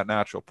usually that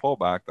natural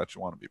pullback that you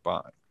want to be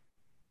buying.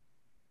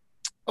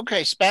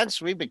 Okay,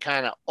 Spence, we've been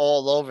kind of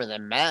all over the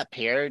map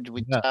here.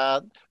 We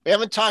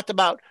haven't talked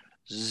about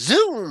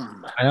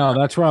Zoom. I know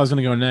that's where I was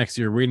going to go next.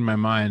 You're reading my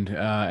mind,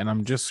 and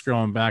I'm just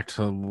scrolling back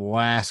to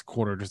last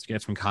quarter just to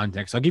get some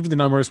context. I'll give you the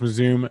numbers for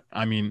Zoom.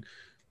 I mean,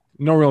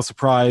 no real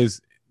surprise.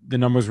 The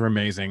numbers were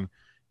amazing.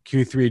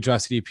 Q3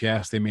 adjusted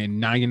EPS, they made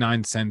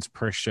 99 cents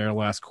per share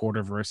last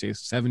quarter versus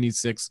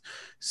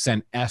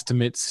 76-cent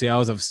estimate.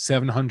 Sales of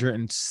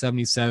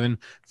 777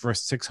 for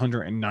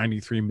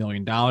 $693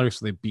 million.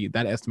 So they beat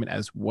that estimate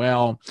as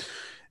well.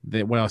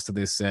 What else did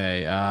they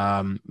say?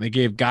 They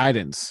gave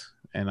guidance,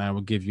 and I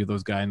will give you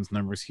those guidance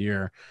numbers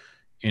here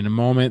in a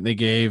moment. They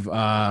gave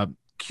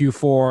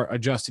Q4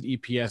 adjusted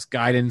EPS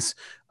guidance.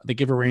 They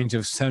give a range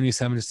of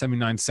 77 to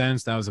 79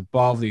 cents. That was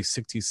above the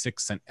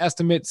 66-cent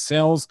estimate.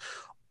 Sales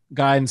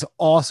guidance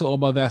also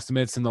above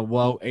estimates in the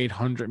low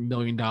 $800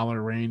 million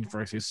range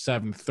versus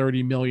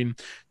 $730 million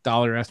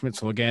estimate.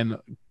 So again,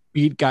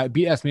 beat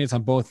estimates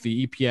on both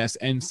the EPS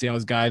and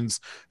sales guidance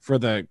for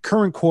the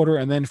current quarter.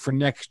 And then for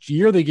next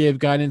year, they gave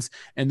guidance,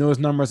 and those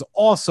numbers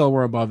also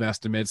were above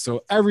estimates.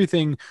 So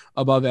everything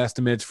above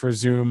estimates for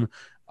Zoom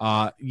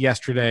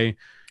yesterday.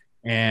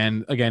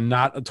 And again,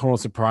 not a total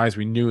surprise.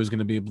 We knew it was going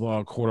to be a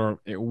blowout quarter.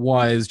 It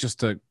was. Just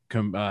to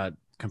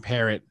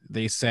compare it,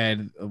 they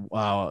said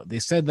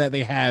that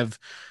they have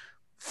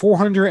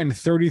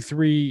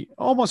 433,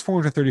 almost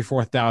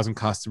 434,000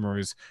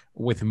 customers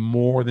with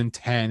more than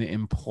 10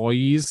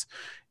 employees.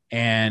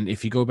 And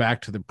if you go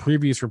back to the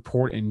previous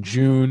report in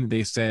June,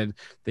 they said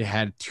they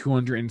had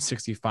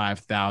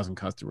 265,000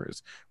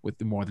 customers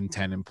with more than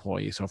 10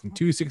 employees. So from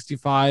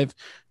 265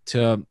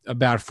 to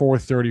about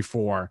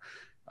 434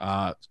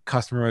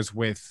 customers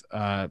with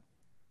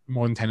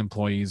more than 10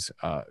 employees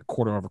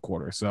quarter over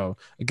quarter. So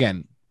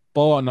again,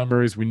 blowout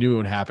numbers. We knew it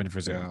would happen for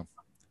Zoom. Yeah.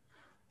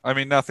 I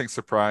mean, nothing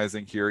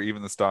surprising here.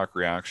 Even the stock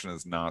reaction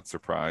is not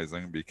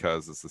surprising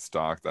because it's a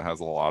stock that has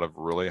a lot of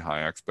really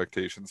high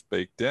expectations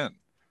baked in.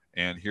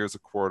 And here's a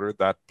quarter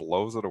that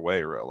blows it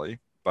away, really,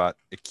 but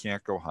it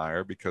can't go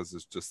higher because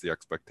it's just the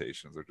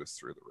expectations are just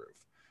through the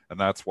roof. And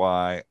that's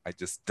why I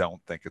just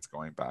don't think it's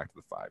going back to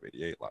the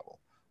 588 level.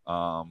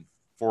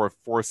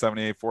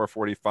 478,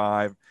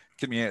 445.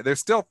 They're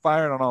still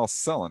firing on all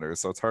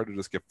cylinders, so it's hard to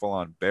just get full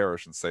on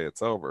bearish and say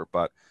it's over.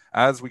 But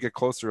as we get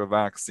closer to a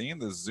vaccine,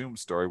 the Zoom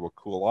story will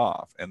cool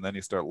off. And then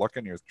you start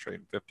looking, you're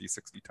trading 50,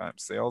 60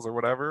 times sales or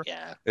whatever.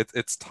 Yeah.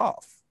 It's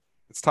tough.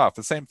 It's tough.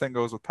 The same thing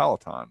goes with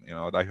Peloton.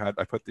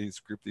 I put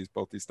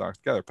both these stocks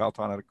together.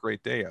 Peloton had a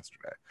great day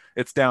yesterday.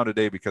 It's down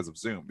today because of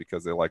Zoom,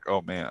 because they're like,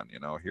 oh man,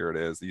 here it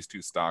is. These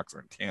two stocks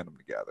are in tandem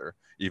together,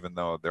 even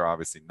though they're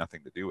obviously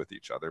nothing to do with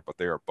each other, but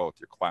they are both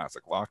your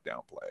classic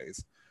lockdown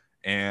plays.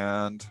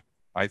 And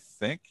I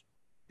think,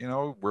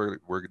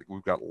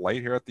 we've got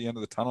light here at the end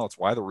of the tunnel. It's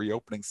why the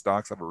reopening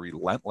stocks have a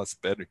relentless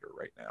bid here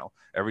right now.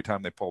 Every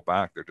time they pull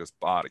back, they're just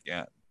bought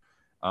again.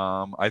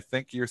 I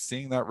think you're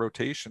seeing that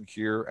rotation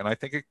here, and I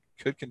think it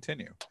could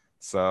continue.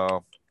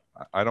 So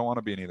I don't want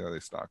to be in either of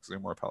these stocks.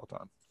 Zoom or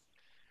Peloton.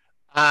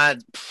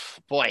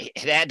 Boy,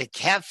 it had to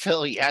cap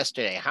fill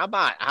yesterday. How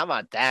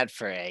about that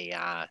for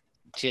a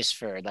just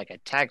for like a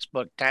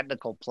textbook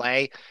technical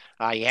play?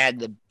 You had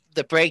the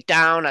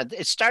breakdown.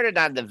 It started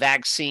on the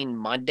vaccine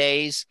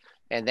Mondays,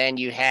 and then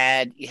you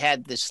had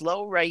this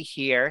low right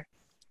here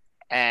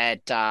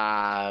at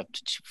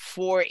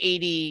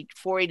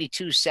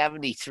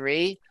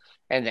 482.73,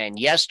 and then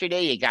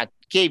yesterday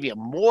gave you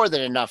more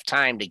than enough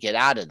time to get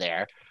out of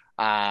there.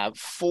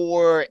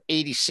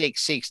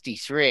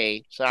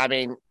 486.63. So I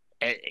mean,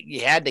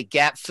 you had the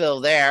gap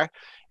fill there.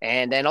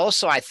 And then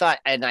also I thought,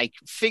 and I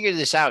figured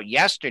this out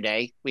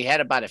yesterday, we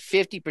had about a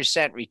 50%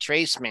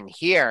 retracement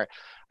here.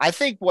 I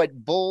think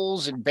what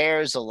bulls and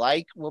bears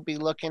alike will be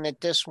looking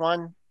at this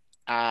one.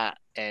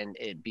 And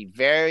it'd be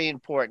very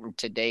important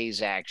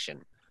today's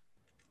action.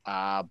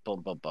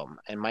 Boom, boom, boom.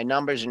 And my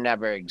numbers are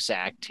never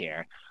exact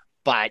here,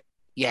 but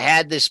you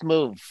had this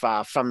move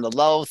from the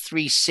low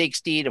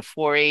 360 to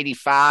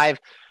 485.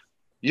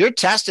 You're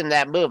testing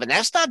that move, and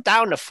that's not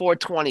down to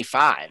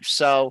 425.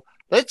 So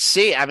let's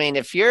see. I mean,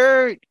 if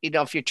you're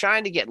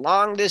trying to get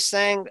long this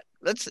thing,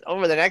 let's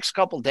over the next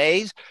couple of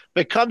days,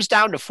 if it comes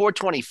down to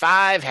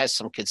 425, has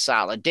some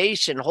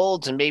consolidation,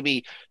 holds, and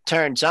maybe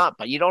turns up,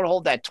 but you don't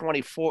hold that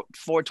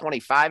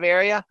 425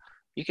 area,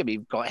 you could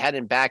be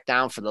heading back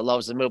down for the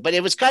lows of the move. But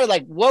it was kind of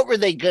like, what were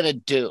they going to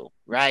do,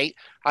 right?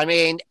 I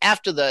mean,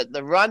 after the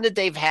run that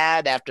they've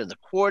had, after the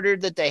quarter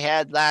that they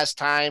had last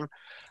time,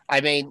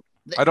 I mean,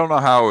 I don't know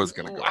how it was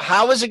going to go.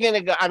 How is it going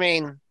to go? I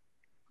mean,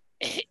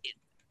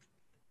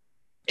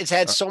 it's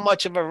had so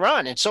much of a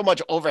run and so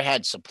much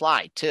overhead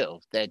supply too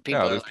that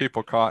people. Yeah, there's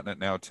people caught in it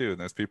now too, and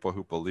there's people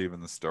who believe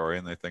in the story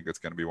and they think it's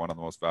going to be one of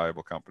the most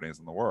valuable companies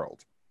in the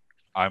world.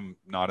 I'm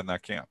not in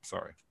that camp.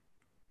 Sorry.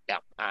 Yeah,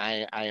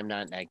 I am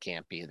not in that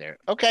camp either.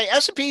 Okay,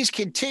 S&P is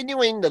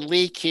continuing the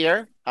leak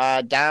here.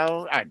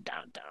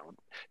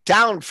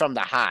 Down from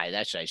the high.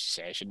 That's what I should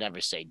say. I should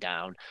never say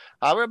down.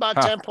 We're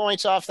about 10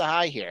 points off the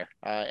high here.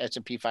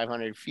 S&P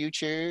 500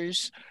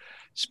 futures.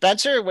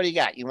 Spencer, what do you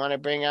got? You want to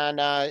bring on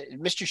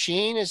Mr.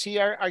 Sheen? Is he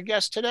our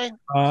guest today?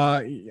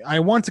 I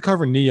want to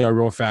cover NIO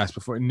real fast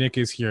before Nick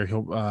is here.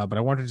 But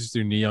I want to just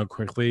do NIO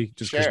quickly,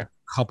 just because a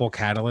couple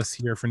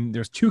catalysts here.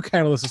 There's two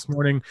catalysts this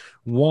morning.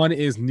 One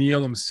is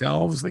NIO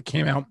themselves. They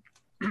came out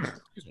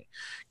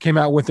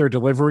with their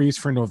deliveries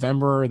for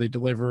November. They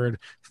delivered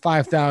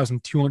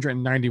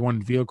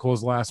 5,291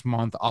 vehicles last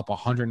month, up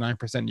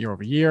 109% year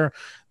over year.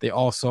 They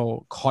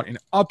also caught an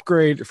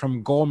upgrade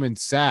from Goldman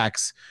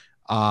Sachs,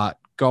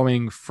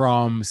 going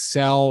from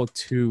sell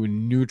to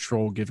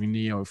neutral, giving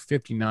NIO a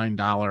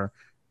 $59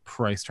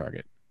 price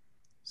target.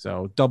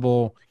 So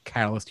double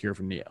catalyst here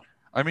from NIO.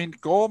 I mean,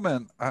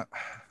 Goldman, I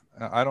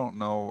don't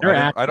know.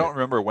 I don't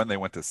remember when they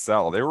went to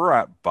sell. They were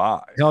at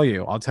buy.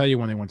 I'll tell you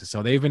when they went to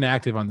sell. They've been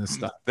active on this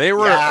stuff. They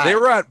were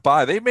at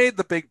buy. They made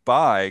the big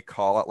buy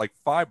call at like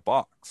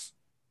 $5.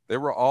 They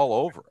were all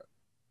over it.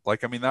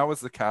 Like, I mean, that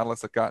was the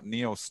catalyst that got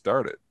NIO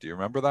started. Do you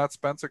remember that,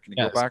 Spencer? Can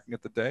you go back and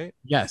get the date?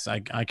 Yes, I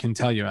can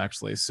tell you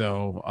actually.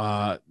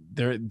 So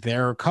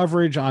their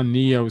coverage on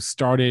NIO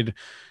started.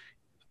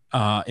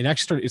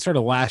 It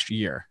started last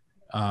year.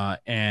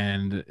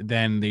 And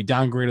then they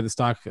downgraded the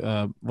stock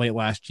late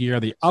last year.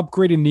 They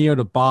upgraded NIO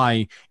to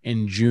buy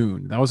in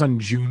June. That was on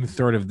June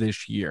 3rd of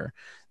this year.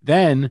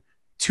 Then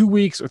 2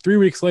 weeks or 3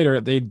 weeks later,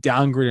 they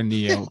downgraded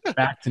NIO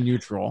back to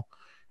neutral.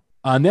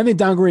 And then they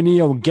downgraded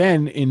NIO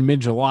again in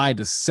mid-July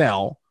to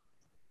sell.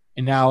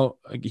 And now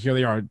here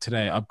they are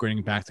today,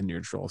 upgrading back to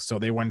neutral. So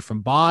they went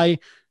from buy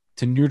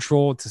to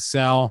neutral to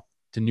sell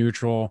to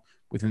neutral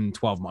within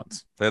 12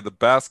 months. They had the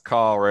best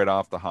call right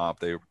off the hop.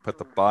 They put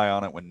the buy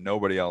on it when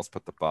nobody else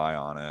put the buy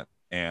on it.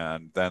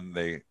 And then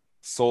they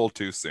sold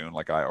too soon,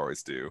 like I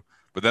always do.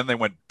 But then they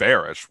went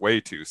bearish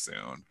way too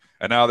soon.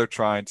 And now they're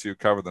trying to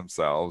cover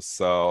themselves.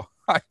 So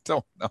I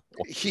don't know.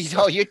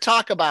 You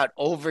talk about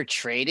over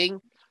trading.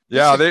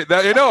 Yeah,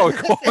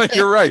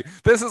 you're right.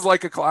 This is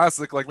like a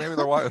classic. Like maybe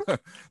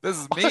this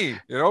is me.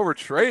 You're over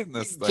trading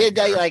this thing. Kid,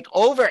 they like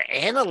over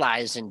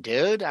analyzing,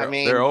 dude. I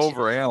mean, they're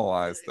over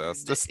analyzed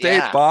this. Just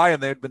stayed by,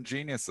 and they'd been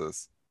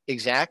geniuses.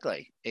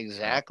 Exactly. It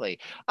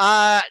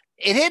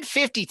hit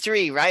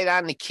 53 right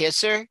on the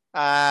kisser.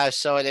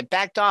 So it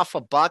backed off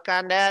a buck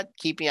on that.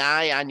 Keep your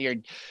eye on your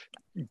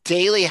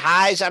daily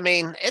highs. I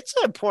mean, it's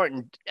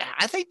important.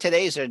 I think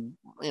today's are,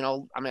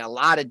 a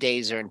lot of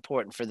days are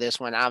important for this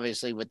one,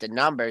 obviously with the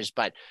numbers,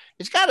 but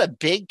it's got a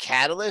big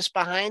catalyst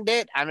behind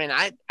it. I mean,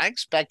 I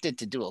expect it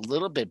to do a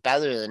little bit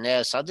better than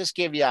this. I'll just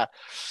give you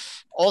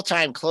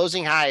all-time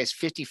closing high is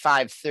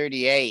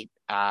 55.38.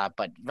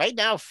 But right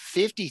now,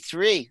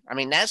 53. I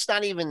mean, that's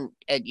not even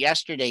at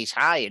yesterday's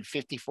high at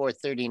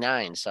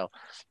 54.39. So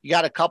you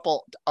got a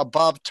couple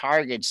above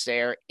targets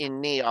there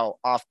in NIO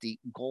off the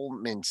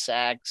Goldman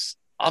Sachs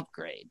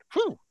upgrade.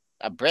 Whew.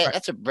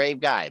 That's a brave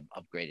guy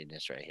upgrading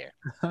this right here.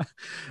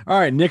 All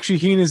right. Nick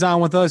Shaheen is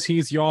on with us.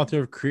 He's the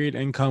author of Create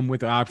Income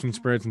with Option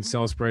Spreads and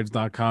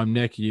sellspreads.com.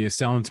 Nick, you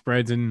selling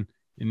spreads in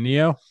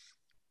NIO?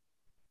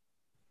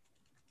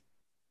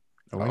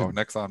 Oh,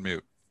 Nick's on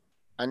mute.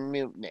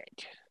 Unmute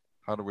Nick.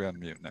 How do we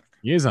unmute Nick?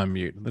 He is on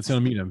mute. Let's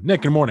unmute him.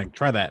 Nick, good morning.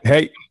 Try that.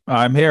 Hey,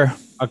 I'm here.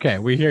 Okay,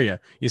 we hear you.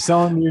 You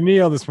selling your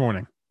NIO this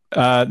morning?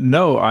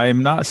 No,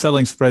 I'm not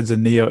selling spreads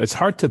in NIO. It's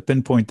hard to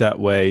pinpoint that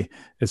way.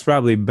 It's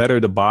probably better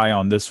to buy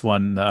on this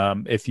one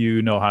if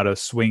you know how to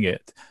swing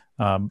it.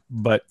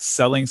 But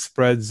selling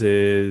spreads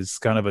is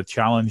kind of a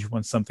challenge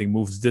when something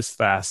moves this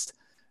fast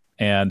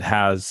and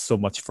has so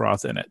much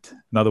froth in it.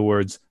 In other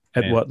words,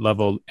 at what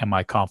level am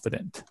I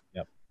confident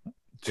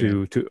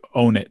to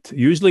own it?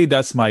 Usually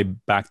that's my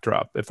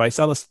backdrop. If I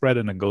sell a spread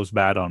and it goes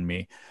bad on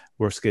me,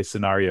 worst case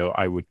scenario,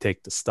 I would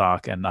take the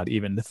stock and not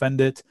even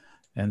defend it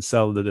and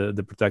sell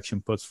the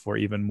protection puts for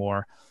even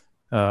more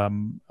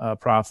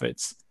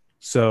profits.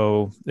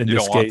 So in you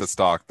this don't case, want the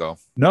stock though.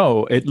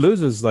 No, it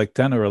loses like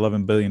 $10 or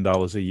 $11 billion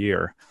a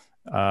year.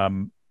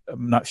 I'm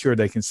not sure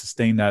they can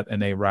sustain that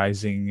in a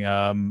rising.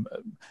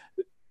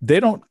 They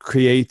don't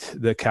create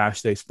the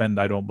cash they spend,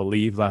 I don't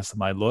believe, last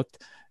time I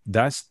looked.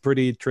 That's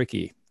pretty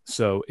tricky.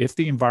 So if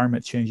the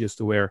environment changes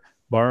to where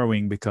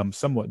borrowing becomes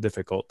somewhat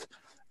difficult,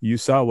 you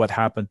saw what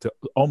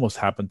almost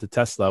happened to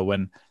Tesla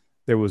when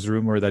there was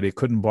rumor that it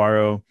couldn't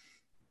borrow,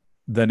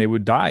 then it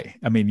would die.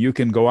 I mean, you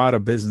can go out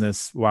of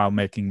business while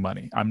making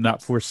money. I'm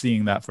not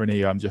foreseeing that for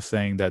NIO. I'm just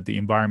saying that the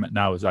environment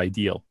now is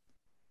ideal.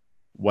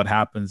 What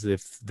happens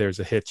if there's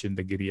a hitch in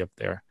the giddy up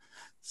there?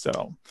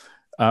 So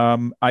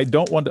I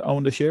don't want to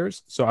own the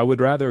shares. So I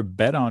would rather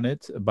bet on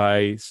it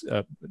by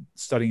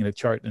studying the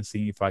chart and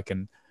seeing if I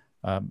can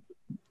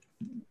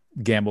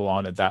gamble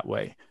on it that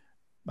way.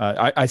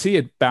 I see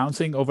it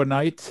bouncing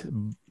overnight,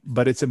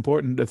 but it's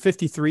important. The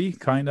 53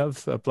 kind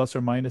of plus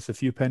or minus a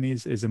few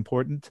pennies is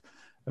important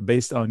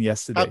based on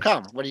yesterday. How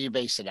come? What do you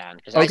base it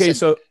on? Okay,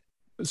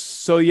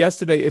 so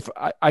yesterday, if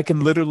I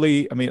can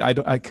literally, I mean,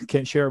 I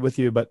can't share it with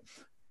you, but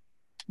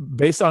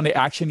based on the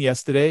action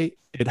yesterday,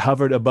 it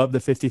hovered above the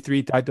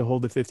 53, tried to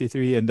hold the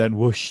 53, and then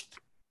whoosh,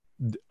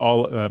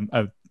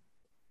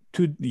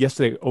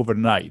 yesterday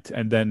overnight,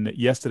 and then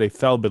yesterday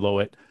fell below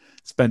it,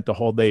 spent the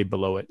whole day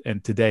below it,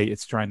 and today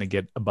it's trying to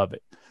get above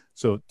it.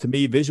 So to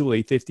me,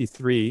 visually,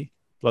 53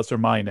 plus or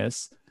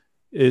minus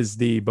is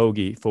the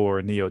bogey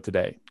for NIO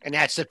today. And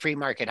that's the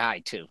pre-market high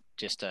too,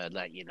 just to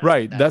let you know.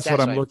 Right, that's what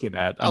I'm looking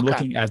at. I'm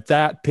looking at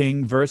that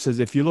ping versus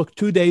if you look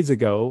 2 days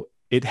ago,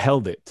 it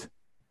held it.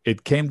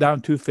 It came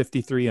down to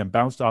 53 and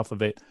bounced off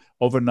of it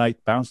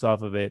overnight, bounced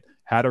off of it,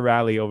 had a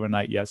rally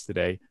overnight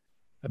yesterday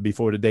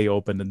before the day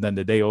opened, and then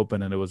the day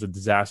opened and it was a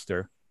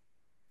disaster.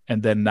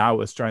 And then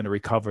now it's trying to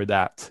recover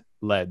that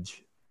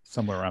ledge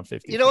somewhere around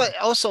 50. You know what?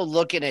 Also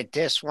looking at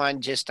this one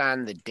just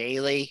on the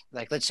daily,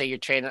 like let's say you're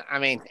trading, I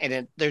mean,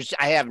 and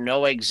I have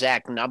no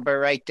exact number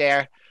right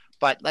there,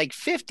 but like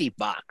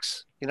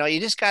 $50, you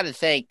just got to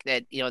think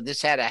that,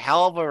 this had a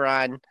hell of a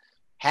run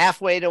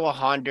halfway to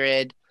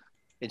 100.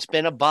 It's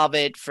been above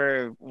it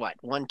for what?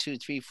 1, 2,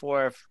 3,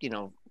 4,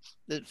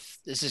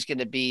 this is going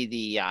to be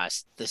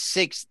the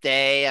sixth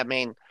day. I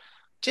mean,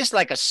 just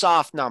like a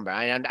soft number.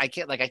 I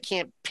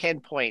can't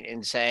pinpoint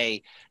and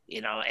say,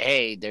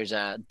 hey, there's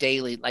a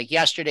daily, like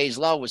yesterday's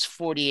low was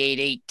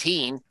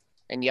 48.18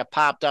 and you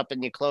popped up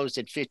and you closed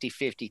at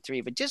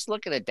 50.53. But just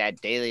looking at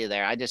that daily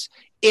there,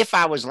 if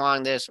I was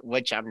long this,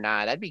 which I'm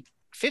not, I'd be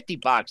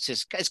 $50.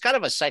 It's kind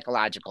of a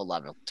psychological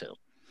level too.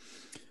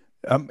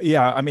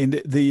 Yeah, I mean,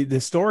 the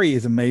story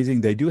is amazing.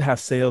 They do have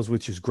sales,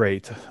 which is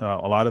great.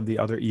 A lot of the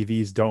other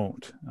EVs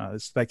don't.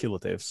 It's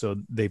speculative. So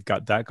they've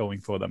got that going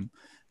for them.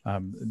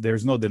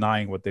 There's no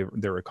denying what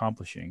they're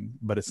accomplishing,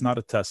 but it's not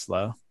a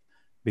Tesla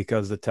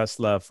because the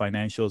Tesla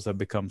financials have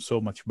become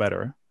so much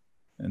better.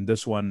 And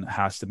this one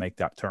has to make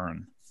that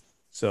turn.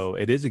 So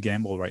it is a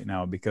gamble right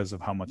now because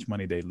of how much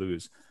money they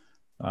lose.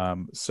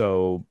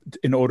 So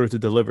in order to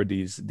deliver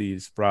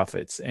these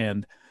profits,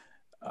 and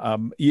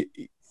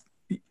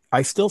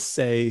I still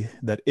say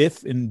that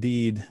if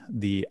indeed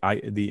the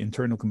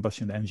internal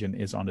combustion engine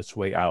is on its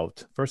way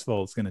out, first of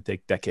all, it's going to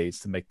take decades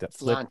to make that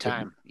flip. Long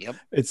time. Yep.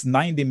 It's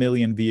 90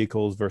 million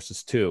vehicles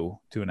versus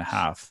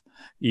 2.5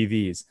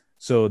 EVs.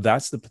 So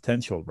that's the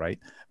potential, right?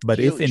 But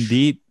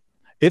Huge.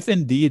 if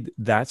indeed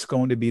that's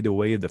going to be the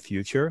way of the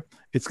future,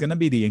 it's going to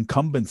be the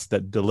incumbents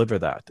that deliver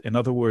that. In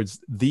other words,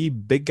 the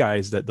big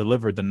guys that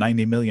deliver the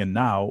 90 million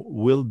now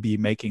will be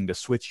making the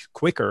switch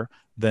quicker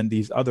than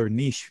these other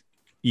niche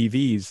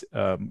EVs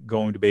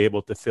going to be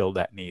able to fill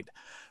that need.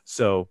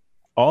 So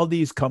all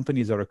these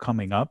companies that are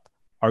coming up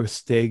are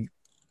staying,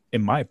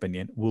 in my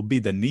opinion, will be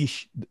the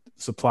niche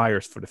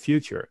suppliers for the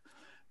future.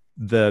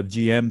 The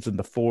GMs and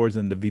the Fords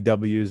and the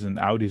VWs and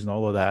Audis and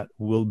all of that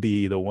will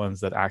be the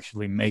ones that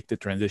actually make the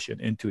transition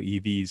into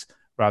EVs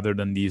rather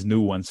than these new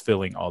ones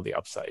filling all the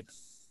upside.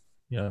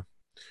 Yeah.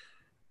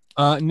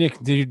 Nick,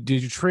 did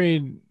you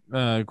trade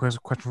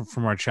question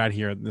from our chat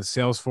here, the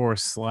Salesforce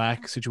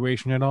Slack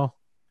situation at all?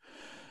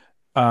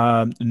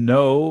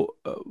 No,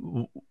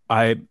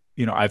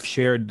 I've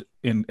shared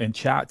in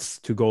chats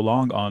to go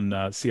long on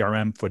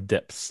CRM for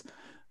dips.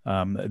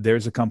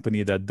 There's a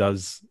company that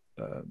does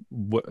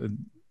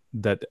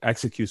that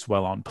executes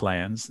well on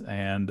plans,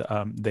 and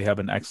they have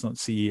an excellent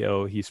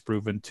CEO. He's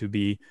proven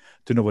to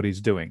know what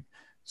he's doing.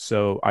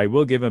 So I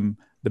will give him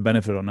the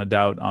benefit of the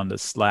doubt on the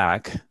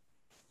Slack.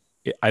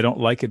 I don't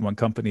like it when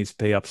companies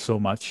pay up so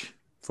much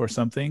for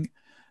something,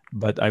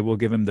 but I will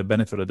give him the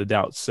benefit of the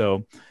doubt.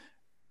 So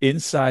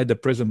inside the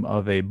prism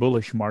of a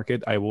bullish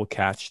market, I will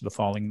catch the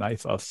falling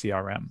knife of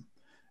CRM.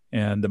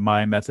 And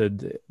my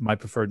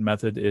preferred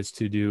method is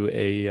to do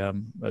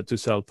to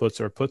sell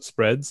puts or put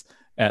spreads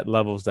at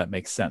levels that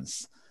make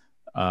sense.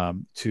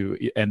 And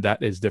that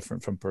is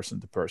different from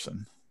person to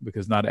person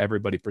because not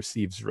everybody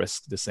perceives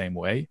risk the same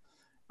way.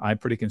 I'm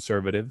pretty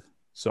conservative,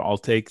 so I'll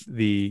take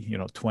the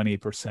 20%,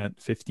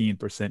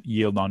 15%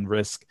 yield on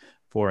risk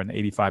for an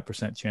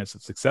 85% chance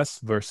of success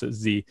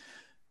versus the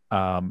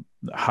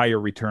higher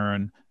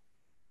return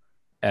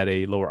at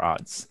a lower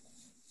odds.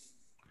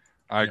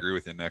 I agree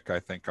with you, Nick. I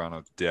think on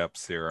a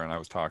dips here, and I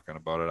was talking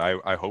about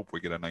it. I hope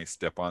we get a nice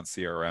dip on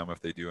CRM if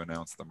they do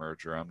announce the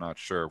merger. I'm not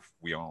sure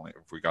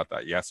if we got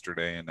that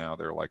yesterday, and now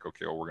they're like,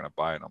 okay, well, we're going to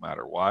buy it no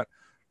matter what.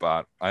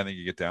 But I think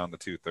you get down the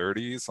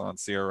 230s on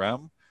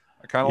CRM.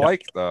 I kind of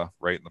like the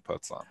rate and the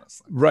puts on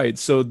this thing. Right.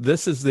 So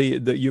this is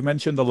you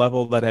mentioned the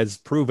level that has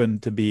proven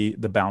to be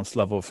the bounce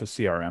level for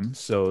CRM.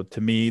 So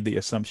to me, the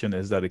assumption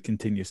is that it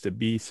continues to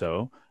be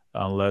so,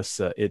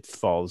 unless it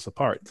falls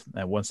apart.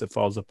 And once it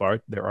falls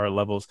apart, there are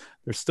levels.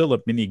 There's still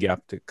a mini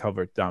gap to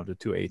cover it down to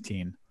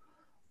 218.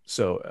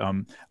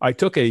 So I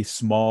took a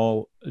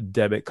small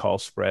debit call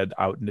spread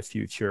out in the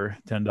future,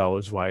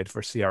 $10 wide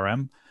for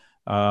CRM,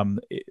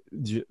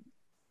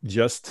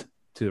 just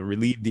to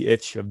relieve the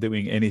itch of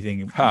doing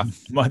anything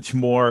much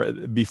more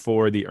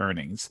before the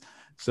earnings.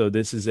 So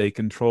this is a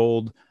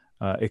controlled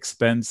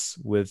expense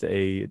with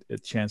a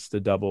chance to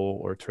double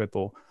or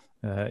triple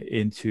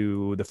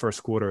into the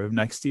first quarter of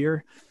next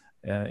year.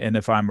 And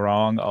if I'm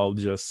wrong, I'll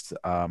just,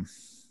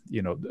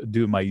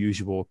 do my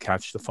usual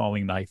catch the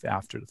falling knife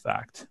after the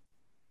fact.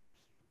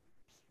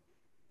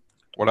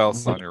 What else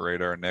is on your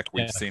radar, Nick?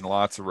 We've seen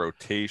lots of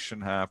rotation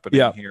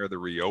happening here. The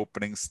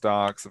reopening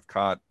stocks have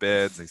caught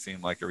bids. They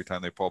seem like every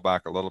time they pull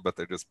back a little bit,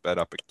 they're just bid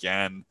up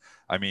again.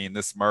 I mean,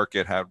 this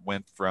market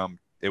went from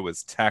it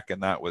was tech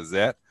and that was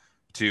it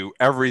to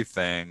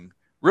everything,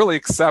 really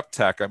except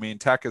tech. I mean,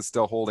 tech is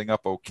still holding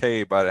up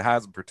okay, but it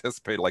hasn't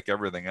participated like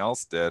everything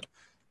else did.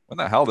 When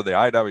the hell did the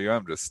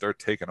IWM just start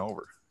taking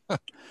over?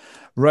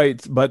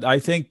 Right. But I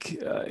think,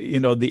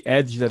 the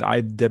edge that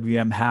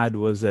IWM had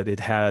was that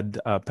it had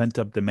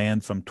pent-up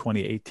demand from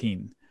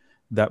 2018.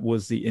 That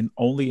was the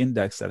only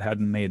index that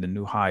hadn't made a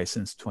new high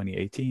since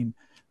 2018.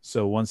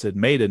 So once it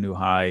made a new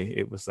high,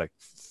 it was like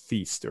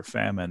feast or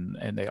famine,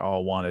 and they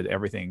all wanted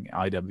everything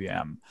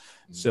IWM.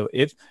 So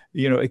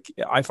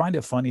I find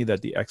it funny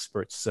that the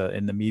experts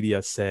in the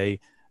media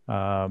say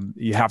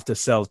you have to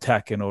sell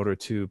tech in order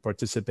to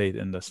participate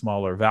in the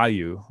smaller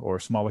value or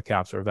smaller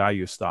caps or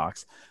value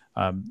stocks.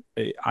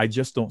 I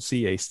just don't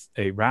see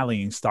a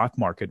rallying stock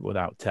market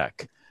without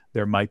tech.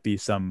 There might be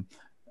some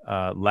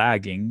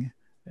lagging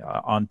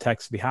on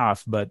tech's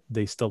behalf, but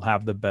they still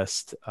have the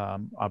best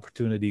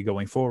opportunity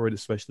going forward,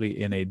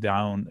 especially in a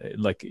down.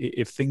 Like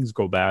if things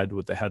go bad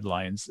with the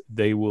headlines,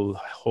 they will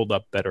hold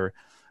up better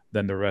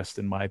than the rest,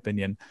 in my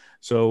opinion.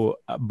 So,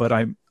 but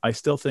I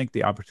still think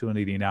the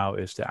opportunity now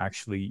is to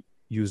actually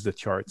use the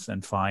charts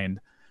and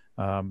find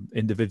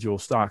individual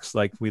stocks.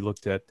 Like we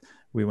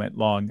went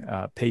long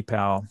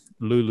PayPal,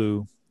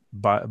 Lulu,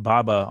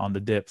 Baba on the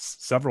dips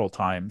several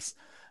times,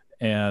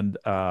 and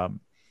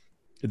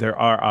there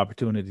are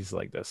opportunities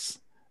like this.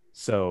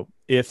 So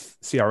if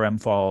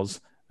CRM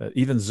falls,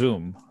 even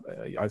Zoom,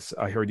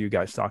 I heard you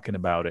guys talking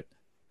about it.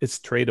 It's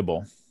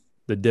tradable.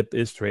 The dip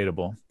is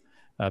tradable.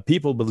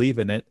 People believe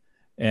in it.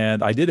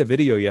 And I did a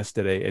video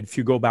yesterday. And if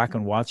you go back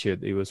and watch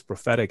it, it was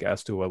prophetic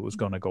as to what was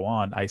going to go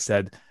on. I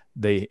said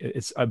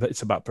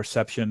it's about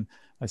perception.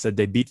 I said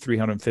they beat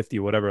 350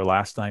 whatever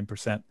last time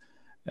percent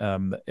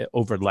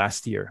over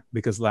last year,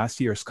 because last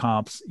year's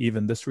comps,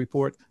 even this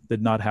report,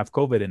 did not have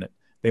COVID in it.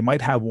 They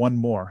might have one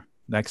more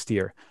next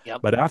year.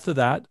 Yep. But after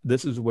that,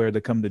 this is where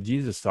the come to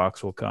Jesus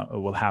talks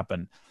will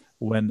happen.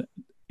 When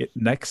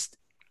next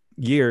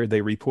year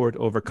they report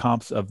over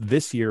comps of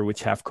this year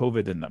which have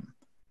COVID in them.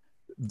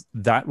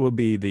 That will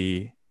be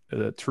the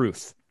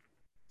truth.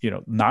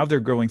 Now they're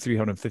growing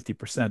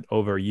 350%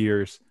 over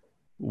years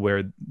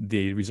where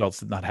the results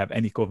did not have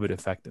any COVID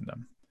effect in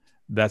them.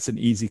 That's an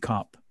easy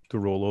comp to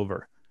roll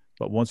over.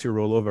 But once you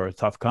roll over a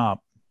tough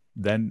comp,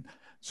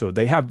 so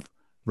they have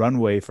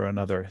runway for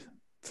another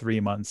 3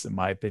 months, in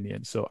my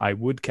opinion. So I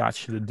would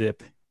catch the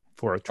dip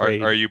for a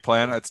trade. Are you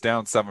planning? It's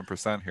down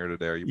 7% here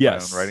today. Are you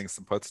planning on writing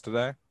some puts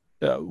today?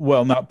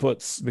 Well, not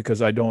puts,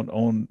 because I don't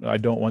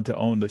want to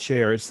own the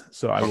shares.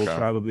 So I will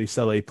probably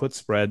sell a put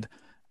spread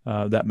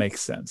that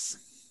makes sense.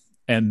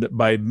 And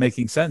by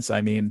making sense,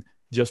 I mean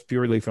just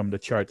purely from the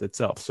chart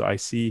itself. So I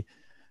see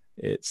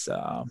it's,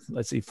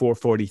 let's see,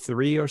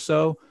 443 or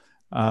so.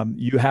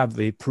 you have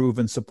the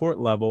proven support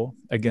level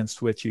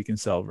against which you can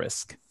sell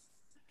risk.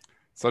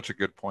 Such a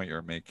good point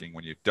you're making.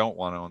 When you don't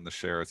want to own the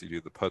shares, you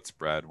do the put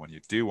spread. When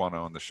you do want to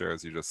own the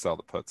shares, you just sell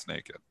the puts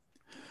naked.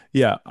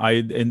 Yeah,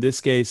 in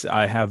this case,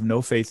 I have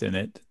no faith in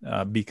it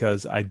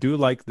because I do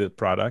like the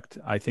product.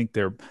 I think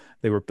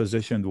they were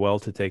positioned well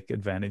to take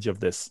advantage of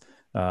this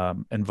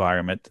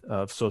environment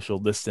of social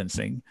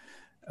distancing.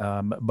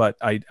 But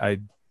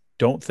I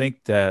don't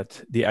think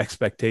that the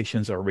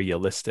expectations are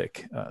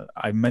realistic.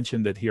 I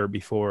mentioned it here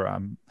before.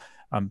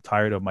 I'm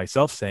tired of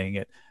myself saying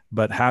it,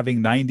 but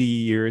having 90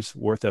 years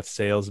worth of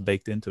sales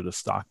baked into the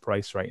stock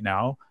price right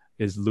now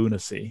is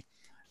lunacy.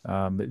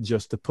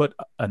 Just to put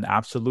an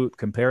absolute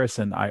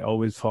comparison, I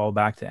always fall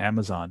back to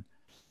Amazon.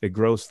 It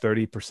grows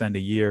 30% a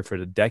year for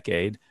the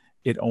decade.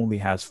 It only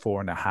has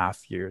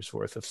 4.5 years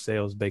worth of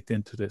sales baked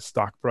into the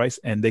stock price,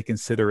 and they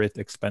consider it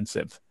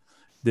expensive.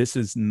 This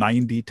is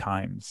 90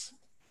 times,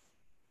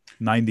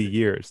 90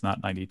 years,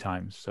 not 90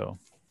 times. So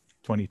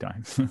 20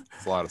 times.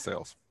 It's a lot of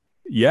sales.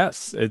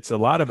 Yes, it's a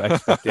lot of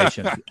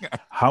expectations.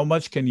 How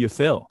much can you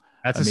fill?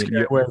 That's a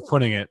scary way of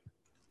putting it.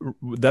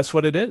 That's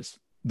what it is.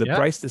 The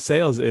price to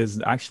sales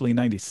is actually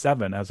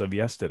 97 as of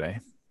yesterday.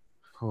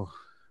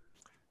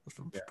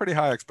 Pretty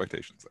high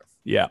expectations there.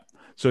 Yeah.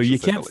 So you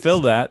can't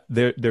fill that.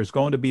 There's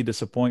going to be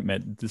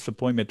disappointment.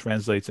 Disappointment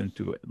translates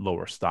into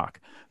lower stock.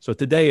 So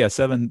today, a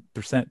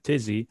 7%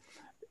 tizzy.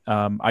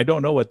 I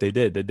don't know what they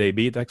did. Did they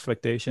beat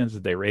expectations?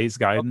 Did they raise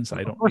guidance?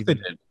 I don't. Of course they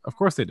did. Of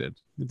course they did.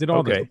 They did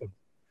all this.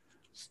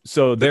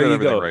 So there you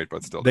go. Right,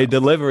 but still they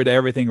delivered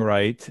everything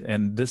right.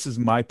 And this is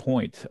my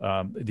point.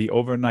 The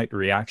overnight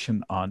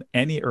reaction on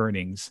any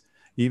earnings,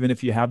 even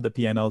if you have the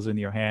P&Ls in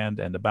your hand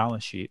and the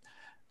balance sheet,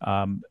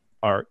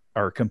 are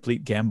a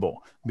complete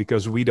gamble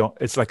because we don't.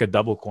 It's like a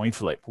double coin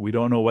flip. We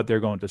don't know what they're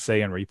going to say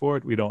and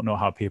report. We don't know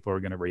how people are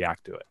going to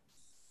react to it.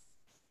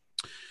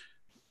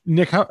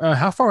 Nick,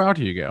 how far out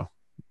do you go?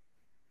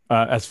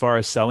 As far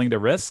as selling the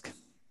risk?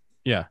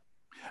 Yeah.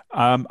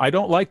 I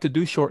don't like to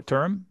do short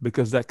term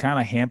because that kind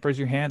of hampers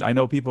your hand. I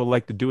know people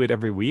like to do it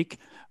every week,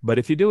 but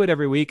if you do it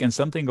every week and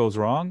something goes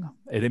wrong,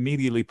 it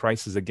immediately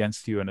prices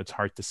against you and it's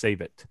hard to save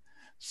it.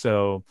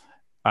 So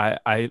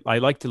I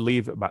like to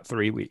leave about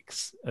 3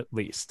 weeks at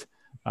least.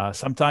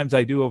 Sometimes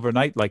I do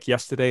overnight. Like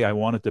yesterday, I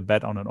wanted to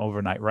bet on an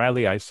overnight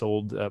rally. I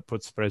sold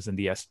put spreads in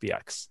the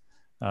SPX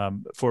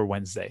for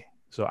Wednesday.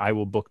 So I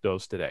will book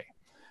those today.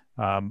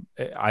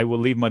 I will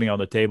leave money on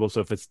the table.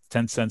 So if it's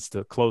 10 cents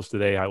to close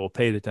today, I will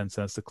pay the 10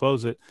 cents to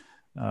close it.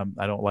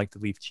 I don't like to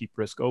leave cheap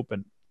risk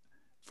open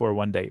for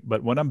one day.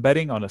 But when I'm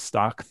betting on a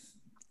stock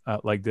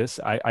like this,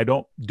 I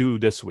don't do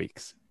this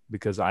week's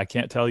because I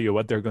can't tell you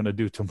what they're going to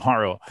do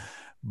tomorrow.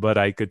 But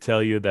I could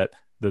tell you that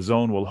the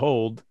zone will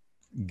hold,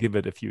 give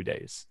it a few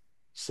days.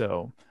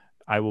 So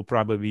I will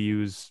probably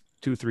use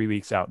 2-3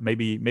 weeks out,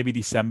 maybe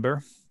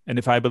December. And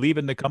if I believe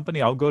in the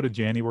company, I'll go to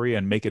January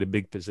and make it a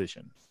big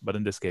position. But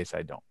in this case,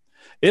 I don't.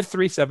 If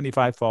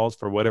 375 falls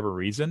for whatever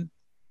reason,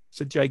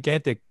 it's a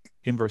gigantic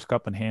inverse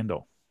cup and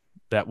handle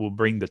that will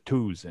bring the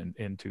twos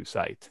into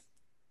sight.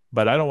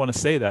 But I don't want to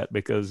say that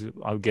because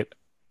I'll get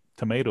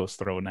tomatoes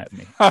thrown at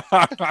me.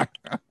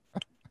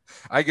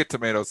 I get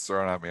tomatoes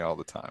thrown at me all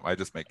the time. I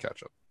just make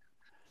ketchup.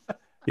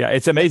 Yeah,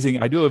 it's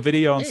amazing. I do a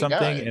video on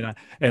something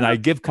and I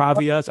give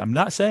caveats. I'm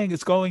not saying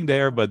it's going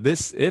there, but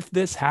if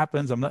this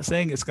happens, I'm not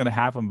saying it's going to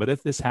happen, but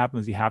if this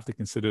happens, you have to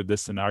consider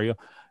this scenario.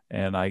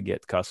 And I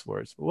get cuss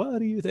words.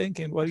 What are you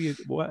thinking? What?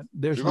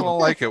 There's People don't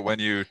like it when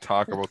you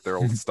talk about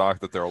their stock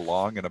that they're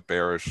long in a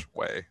bearish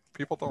way.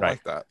 People don't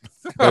like that.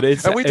 But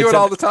and we do it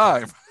all the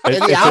time. And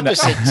the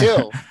opposite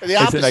too. The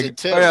opposite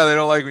too. Oh yeah, they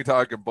don't like me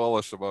talking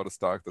bullish about a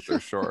stock that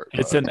they're short.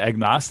 It's an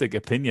agnostic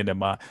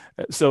opinion.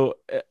 So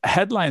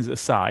headlines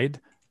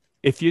aside,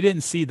 if you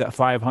didn't see that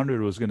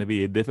 500 was going to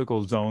be a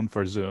difficult zone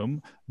for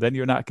Zoom, then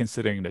you're not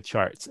considering the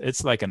charts.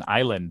 It's like an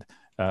island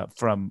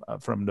from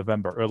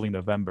November, early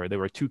November. There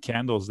were 2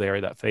 candles there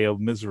that failed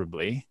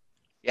miserably.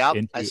 Yep,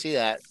 I see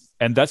that.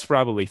 And that's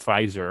probably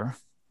Pfizer,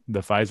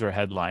 the Pfizer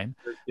headline.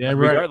 Yeah,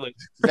 regardless.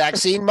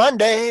 Vaccine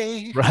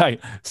Monday.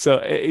 Right. So,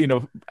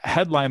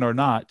 headline or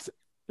not,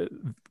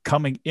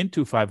 coming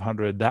into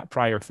 500, that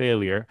prior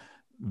failure,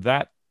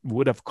 that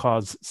would have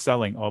caused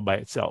selling all by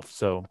itself.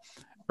 So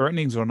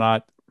earnings or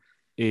not,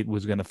 it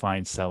was going to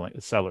find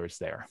sellers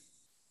there.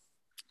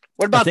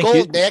 What about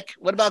gold, Nick?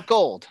 What about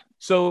gold?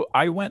 So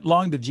I went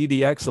long the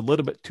GDX a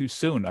little bit too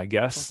soon, I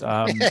guess.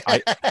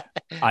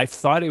 I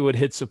thought it would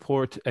hit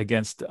support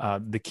against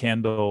the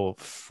candle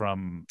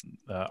from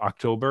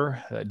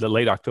October, the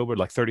late October,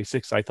 like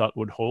 36, I thought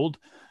would hold,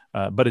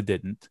 but it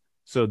didn't.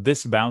 So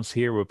this bounce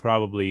here will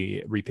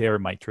probably repair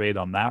my trade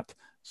on that.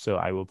 So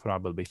I will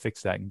probably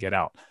fix that and get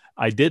out.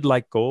 I did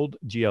like gold,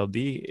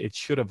 GLD. It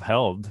should have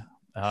held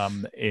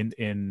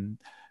in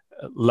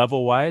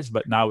level wise,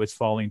 but now it's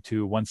falling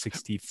to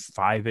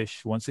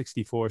 165-ish,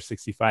 164,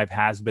 65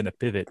 has been a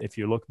pivot. If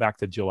you look back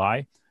to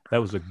July,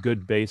 that was a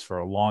good base for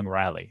a long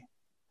rally.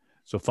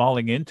 So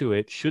falling into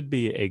it should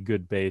be a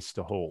good base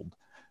to hold.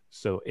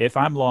 So if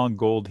I'm long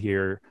gold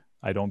here,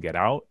 I don't get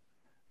out.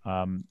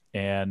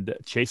 And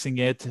chasing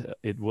it,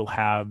 it will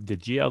have the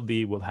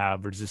GLD will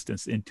have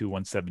resistance into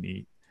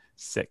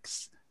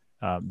 176.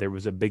 There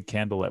was a big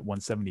candle at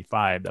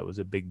 175. That was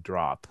a big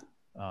drop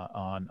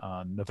on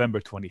November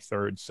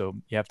 23rd. So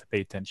you have to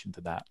pay attention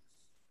to that.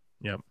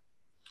 Yep.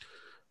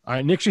 All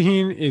right. Nick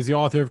Shaheen is the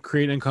author of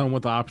Create Income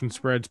with Option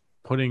Spreads,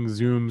 putting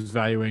Zoom's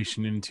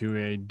valuation into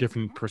a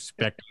different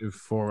perspective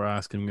for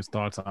us, giving us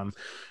thoughts on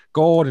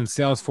gold and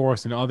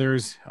Salesforce and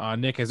others.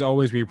 Nick, as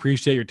always, we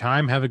appreciate your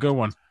time. Have a good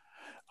one.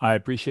 I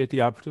appreciate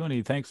the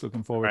opportunity. Thanks.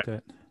 Looking forward to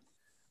it.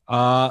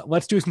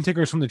 Let's do some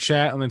tickers from the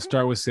chat and then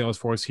start with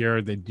Salesforce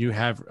here. They do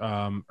have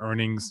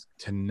earnings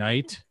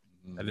tonight.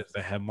 That is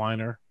the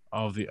headliner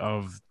of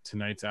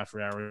tonight's after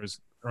hours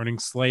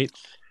earnings slate.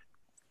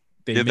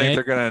 Do you think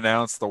they're going to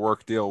announce the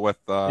work deal with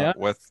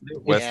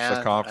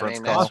the conference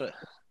call?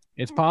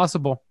 It's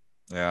possible.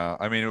 Yeah,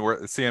 I mean,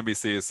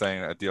 CNBC is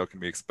saying a deal can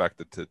be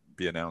expected to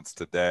be announced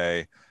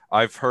today.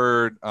 I've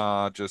heard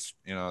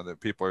that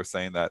people are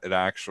saying that it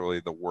actually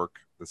the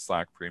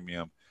Slack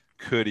premium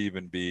could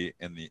even be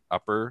in the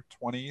upper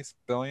 20s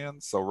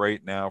billion. So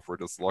right now, if we're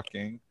just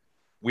looking,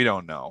 we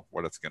don't know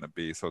what it's going to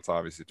be. So it's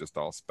obviously just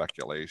all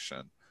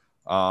speculation.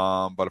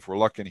 But if we're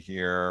looking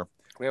here,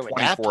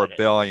 24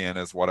 billion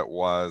is what it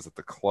was at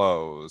the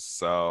close.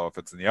 So if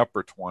it's in the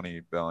upper 20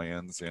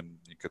 billions, and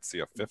you could see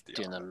a 50.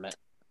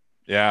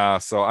 Yeah.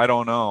 So I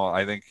don't know.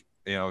 I think,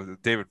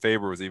 David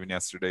Faber was even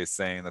yesterday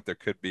saying that there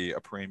could be a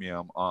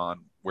premium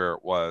on where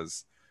it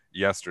was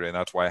yesterday. And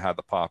that's why I had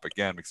the pop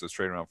again, because it was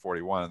trading around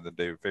 41. And then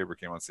David Faber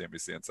came on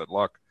CNBC and said,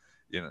 look,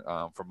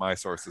 from my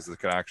sources, it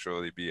could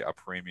actually be a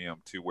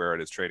premium to where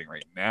it is trading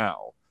right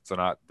now. So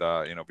not,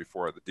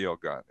 before the deal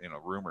got,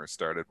 rumors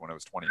started when it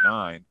was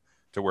 29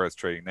 to where it's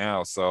trading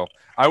now. So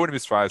I wouldn't be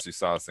surprised if you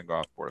saw this thing go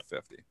off board of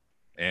 50.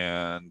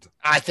 And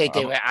I think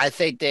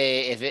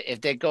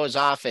if it goes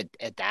off at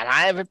that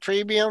high of a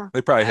premium,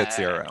 they probably hit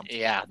CRM.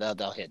 Yeah,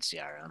 they'll hit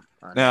CRM.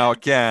 Now,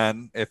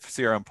 again, if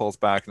CRM pulls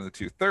back into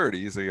the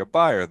 230s, are you a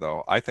buyer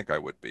though? I think I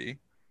would be.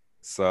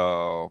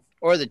 So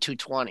or the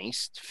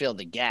 220s to fill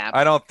the gap.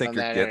 I don't think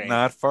you're getting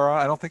that far.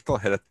 I don't think they'll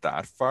hit it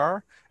that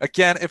far.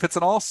 Again, if it's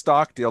an all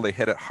stock deal, they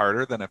hit it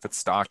harder than if it's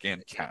stock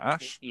and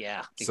cash.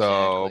 Yeah.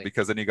 So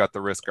because then you got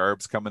the risk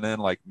arbs coming in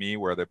like me,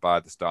 where they buy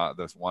this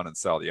one and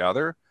sell the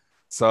other.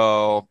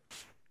 So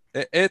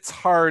it's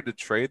hard to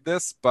trade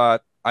this,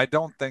 but I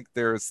don't think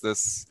there's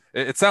this.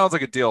 It sounds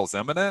like a deal is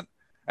imminent,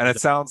 and it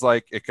sounds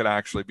like it could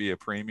actually be a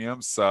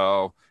premium.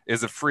 So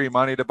is it free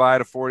money to buy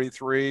at a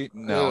 43?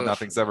 No,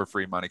 nothing's ever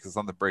free money, because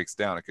something breaks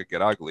down, it could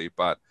get ugly.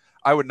 But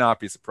I would not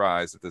be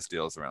surprised if this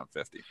deal is around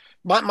 50.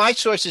 My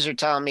sources are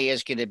telling me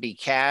it's going to be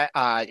cash.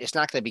 It's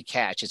not going to be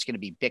cash. It's going to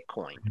be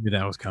Bitcoin. Maybe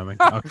that was coming.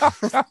 Okay.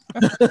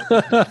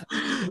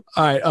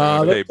 All right.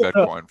 Pay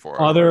Bitcoin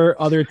for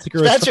other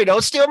tickers. Spencer,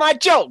 don't steal my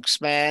jokes,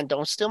 man.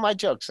 Don't steal my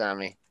jokes on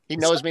me. He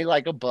knows me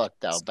like a book,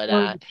 though.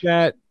 But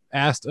chat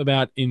asked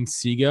about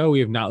Inseego. We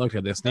have not looked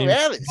at this name.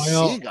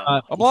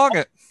 Inseego. I'm long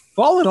it.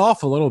 Fallen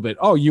off a little bit.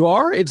 Oh, you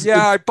are?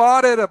 I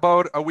bought it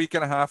about a week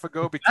and a half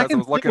ago because I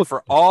was looking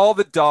for all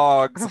the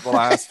dogs of the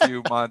last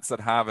few months that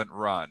haven't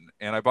run.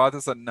 And I bought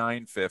this at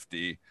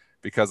 $9.50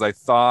 because I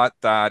thought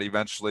that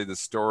eventually the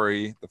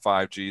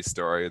 5G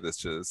story, this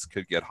just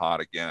could get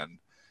hot again.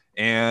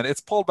 And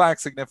it's pulled back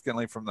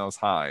significantly from those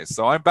highs.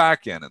 So I'm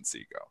back in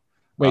Inseego.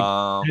 Wait, can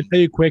I tell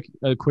you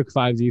a quick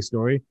 5G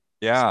story?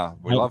 Yeah,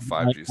 we love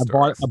 5G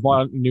stories. I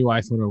bought a new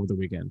iPhone over the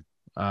weekend.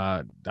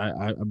 I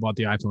bought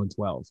the iPhone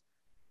 12.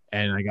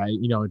 And I got,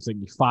 it's like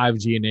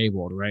 5G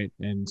enabled, right?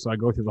 And so I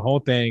go through the whole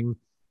thing.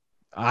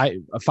 A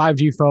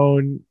 5G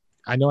phone,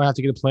 I know I have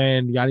to get a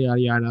plan, yada, yada,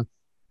 yada.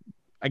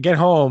 I get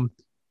home,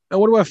 and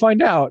what do I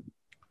find out?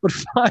 But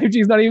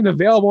 5G is not even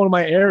available in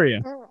my area.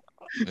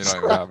 You don't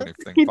even have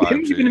anything 5G. He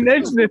didn't even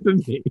mention it to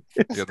me.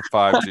 You have the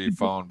 5G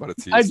phone, but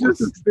it's useless. I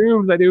just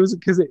assumed that it was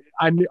because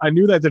I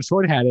knew that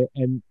Detroit had it,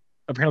 and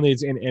apparently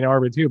it's in Ann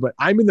Arbor too, but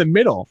I'm in the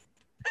middle.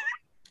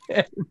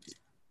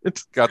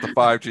 It's got the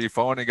 5G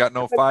phone and got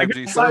no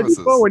 5G services.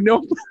 5G phone with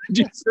no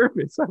 5G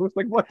service. I was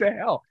like, what the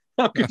hell?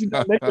 How could you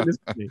not mention this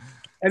to me?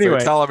 Anyway. So you're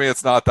telling me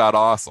it's not that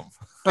awesome.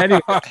 Anyway,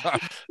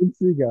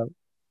 Inseego.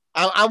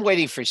 I'm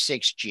waiting for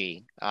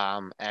 6G,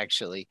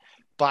 actually.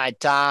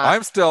 But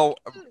I'm still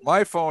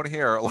my phone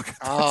here. Look at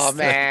this. Oh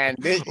man.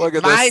 Look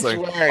at this thing.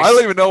 Worse. I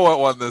don't even know what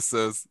one this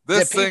is.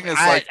 This thing is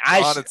like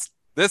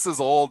this is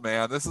old,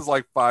 man. This is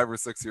like 5 or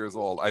 6 years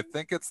old. I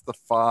think it's the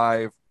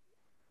 5.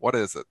 What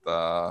is it?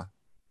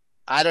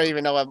 I don't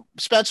even know.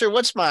 Spencer,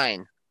 what's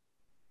mine?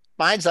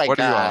 Mine's like. What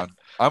are you on?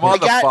 I'm on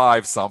the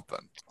 5 something.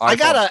 I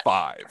got a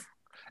 5.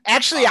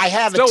 Actually, I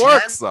have still a 10.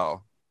 Works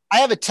though. I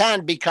have a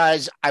 10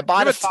 because I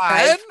bought a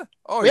 5. 10?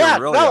 Oh yeah,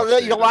 you're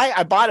really you know why?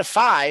 I bought a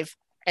 5,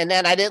 and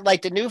then I didn't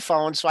like the new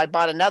phone, so I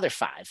bought another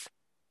 5.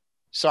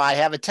 So I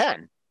have a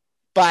 10.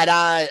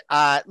 But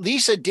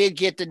Lisa did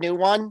get the new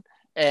one,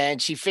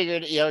 and she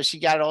figured, she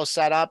got it all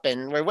set up,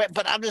 and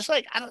but I'm just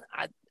like,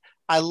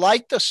 I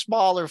like the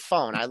smaller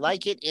phone. I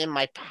like it in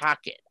my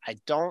pocket. I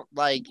don't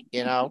like,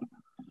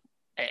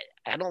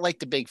 I don't like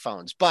the big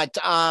phones. But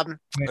I'm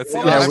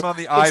on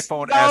the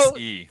iPhone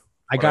SE.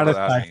 I got it.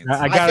 That means.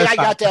 I think I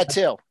got that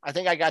too. I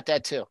think I got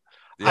that too.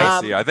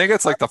 Yeah, I think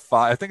it's like the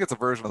 5. I think it's a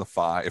version of the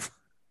 5.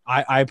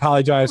 I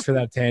apologize for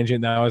that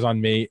tangent. That was on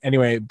me.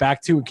 Anyway,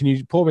 back to, can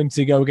you pull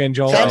Benzino again,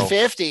 Joel?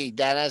 1050,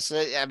 Dennis.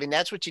 I mean,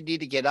 that's what you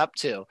need to get up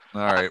to. All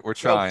right, we're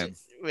trying.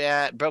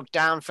 It broke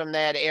down from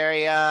that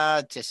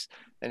area.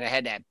 And I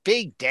had that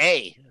big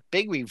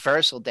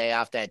reversal day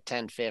off that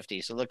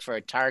 1050. So look for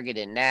a target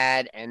in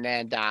that. And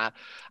then I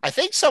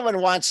think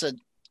someone wants a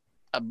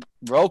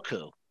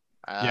Roku.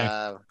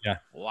 Yeah.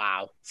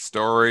 Wow.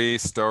 Story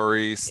is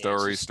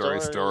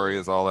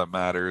all that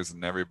matters,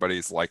 and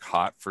everybody's like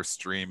hot for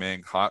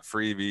streaming, hot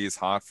for EVs,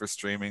 hot for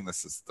streaming.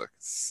 This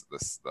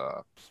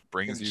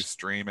brings you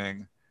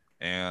streaming,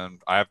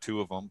 and I have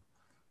 2 of them,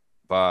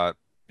 but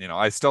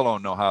I still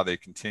don't know how they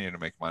continue to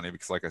make money,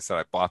 because like I said,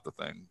 I bought the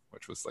thing,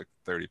 which was like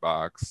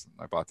 $30, and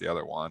I bought the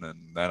other one,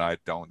 and then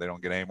they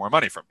don't get any more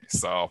money from me.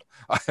 So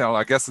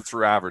I guess it's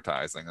through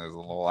advertising. There's a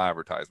little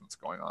advertisements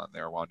going on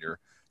there on your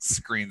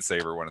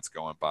screensaver when it's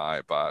going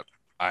by, but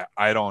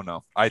I don't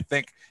know. I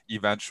think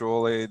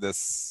eventually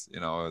this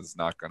is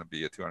not going to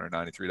be a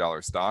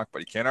 $293 stock, but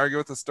you can't argue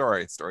with the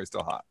story. Story's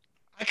still hot.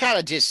 I kind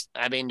of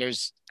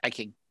I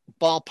could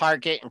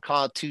ballpark it and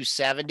call it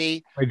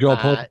 270. Hey, Joel,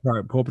 pull up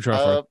a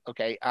chart.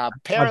 Okay.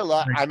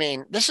 Parallel. I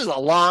mean, this is a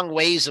long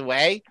ways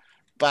away,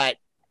 but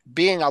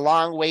being a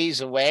long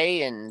ways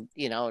away and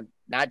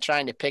not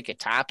trying to pick a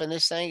top in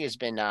this thing has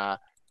been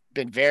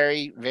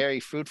very, very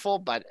fruitful.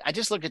 But I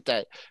just look at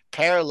the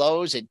pair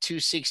lows at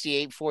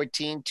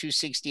 268.14,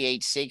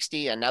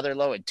 268.60, another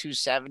low at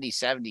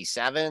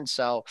 270.77.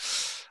 So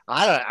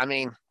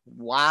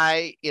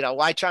why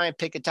try and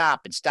pick a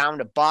top? It's down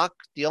to buck.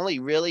 The only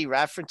really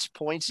reference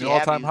points the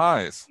all-time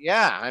highs.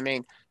 Yeah. I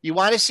mean, you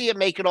want to see it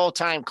make an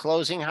all-time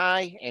closing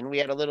high. And we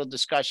had a little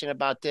discussion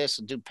about this.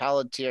 We'll do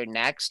Palantir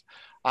next.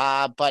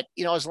 But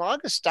as long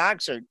as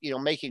stocks are,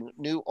 making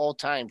new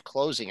all-time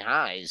closing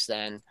highs,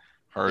 then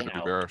hard to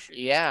be bearish.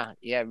 Yeah.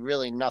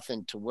 Really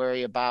nothing to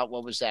worry about.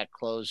 What was that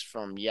close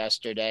from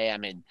yesterday? I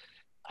mean,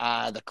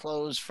 the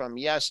close from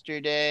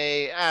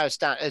yesterday, it's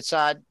down. It's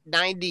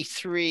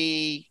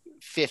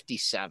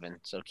 93.57.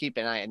 So keep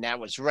an eye, and that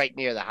was right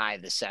near the high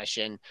of the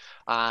session.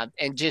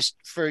 And just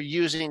for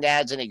using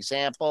that as an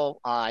example,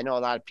 I know a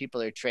lot of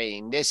people are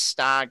trading this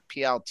stock,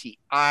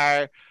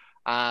 PLTR.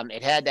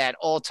 It had that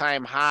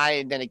all-time high,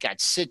 and then it got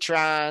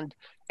citroned.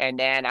 And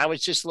then I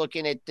was just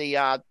looking at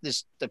the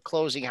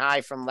closing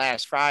high from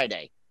last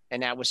Friday,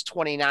 and that was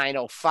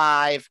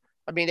 29.05.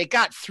 I mean, it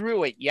got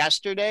through it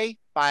yesterday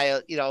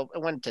by, it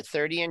went to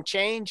 30 and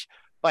change,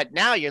 but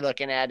now you're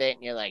looking at it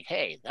and you're like,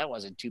 hey, that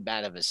wasn't too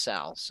bad of a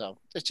sell. So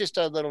it's just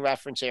a little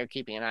reference there,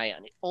 keeping an eye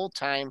on the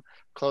all-time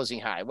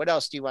closing high. What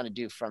else do you want to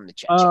do from the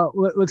chat?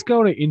 Let's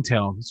go to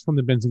Intel. It's from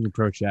the Benzing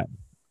Pro chat.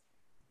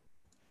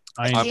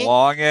 I'm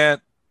long it.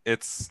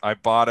 I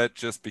bought it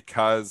just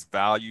because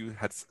value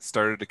had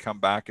started to come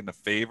back into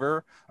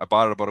favor. I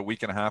bought it about a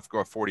week and a half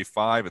ago at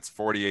 45. It's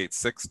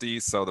 48.60.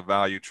 So the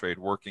value trade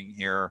working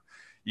here.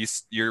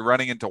 You're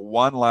running into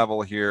one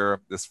level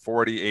here, this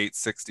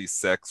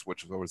 48.66,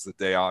 which was the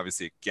day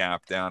obviously it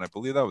gapped down. I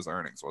believe that was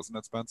earnings, wasn't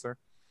it, Spencer?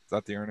 Is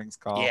that the earnings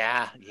call?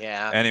 Yeah.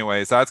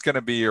 Anyways, that's going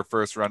to be your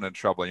first run in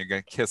trouble. You're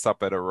going to kiss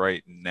up at it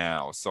right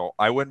now. So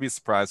I wouldn't be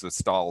surprised if it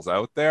stalls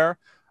out there.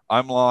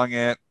 I'm long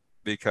it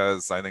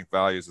because I think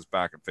values is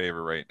back in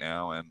favor right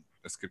now, and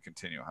this could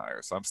continue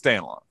higher. So I'm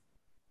staying long.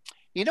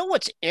 You know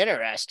what's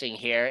interesting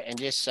here, and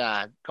just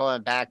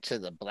going back to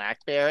the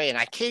BlackBerry,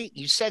 and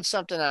you said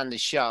something on the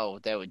show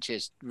that would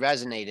just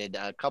resonated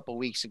a couple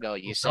weeks ago.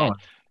 You said,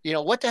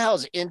 what the hell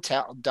has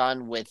Intel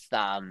done with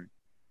that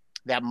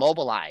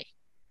Mobileye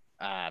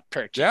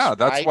purchase? Yeah,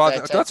 that's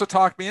right? that's what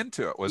talked me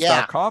into it, was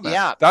that comment.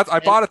 Yeah, I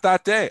bought it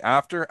that day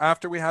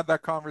after we had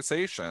that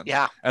conversation.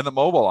 Yeah, and the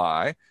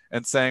Mobileye,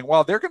 and saying,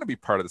 well, they're going to be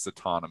part of this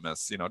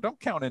autonomous. Don't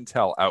count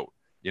Intel out.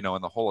 In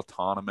the whole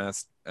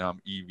autonomous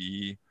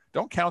EV.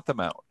 Don't count them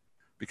out,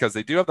 because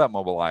they do have that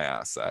Mobileye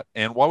asset.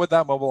 And what would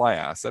that Mobileye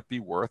asset be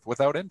worth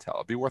without Intel?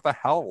 It'd be worth a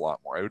hell of a lot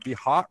more. It would be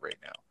hot right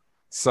now.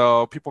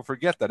 So people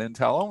forget that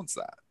Intel owns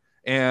that.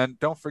 And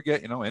don't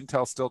forget,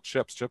 Intel still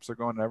chips. Chips are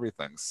going to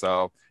everything.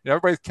 So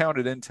everybody's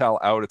counted Intel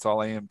out. It's all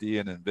AMD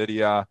and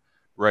NVIDIA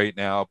right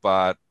now.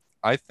 But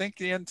I think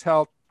the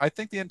Intel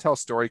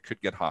story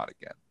could get hot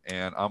again.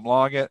 And I'm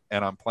long it,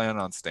 and I'm planning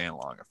on staying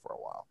long it for a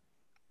while.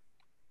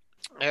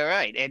 All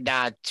right. And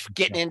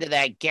getting into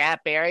that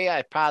gap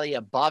area, probably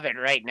above it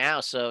right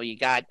now. So you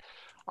got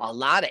a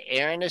lot of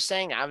air in this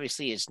thing.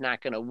 Obviously, it's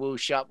not going to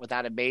whoosh up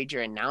without a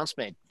major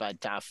announcement, but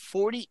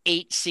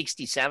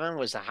 48.67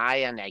 was the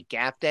high on that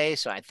gap day.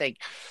 So I think,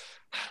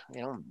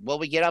 will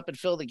we get up and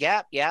fill the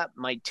gap? Yeah, it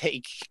might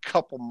take a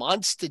couple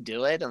months to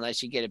do it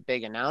unless you get a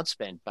big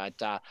announcement, but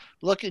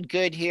looking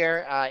good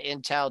here.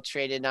 Intel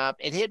trading up.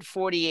 It hit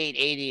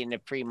 48.80 in the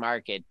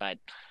pre-market, but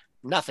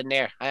nothing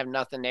there. I have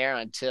nothing there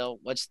until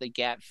what's the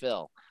gap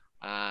fill?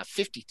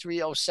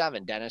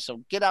 53.07, Dennis.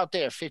 So get out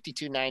there,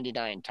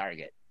 52.99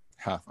 target.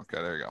 Huh,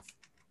 okay, there you go.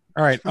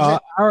 All right.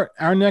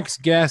 Our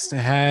next guest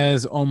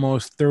has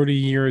almost 30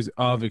 years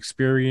of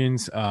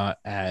experience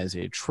as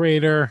a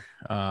trader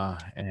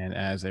and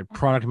as a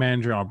product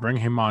manager. I'll bring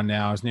him on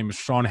now. His name is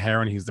Sean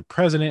Heron. He's the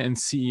president and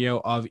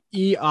CEO of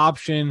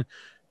eOption.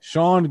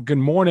 Sean, good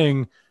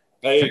morning.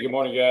 Hey, good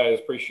morning, guys.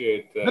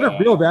 Appreciate Is that a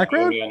real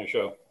background? me on your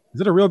show. Is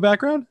that a real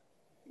background?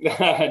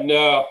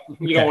 No,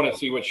 you don't want to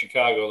see what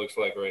Chicago looks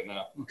like right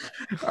now.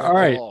 All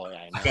right.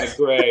 It's kind of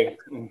gray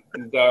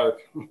and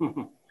dark.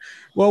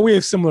 Well, we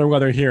have similar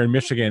weather here in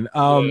Michigan.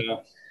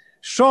 Yeah.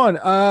 Sean,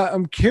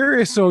 I'm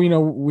curious. So,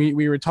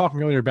 we were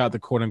talking earlier about the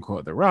quote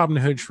unquote the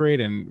Robinhood trade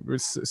and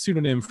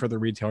pseudonym for the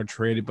retail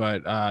trade,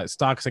 but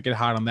stocks that get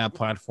hot on that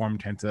platform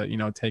tend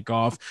to, take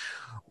off.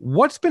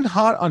 What's been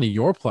hot on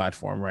your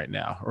platform right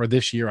now, or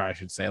this year, I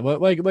should say?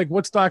 Like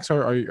what stocks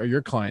are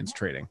your clients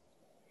trading?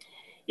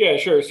 Yeah,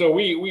 sure. So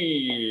we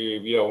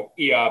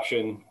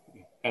eOption,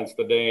 hence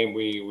the name.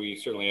 We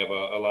certainly have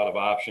a lot of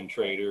option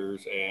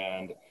traders,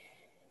 and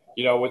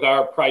with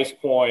our price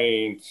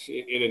point,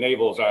 it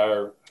enables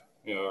our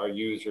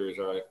users,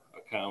 our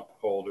account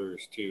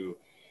holders to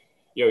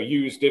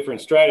use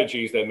different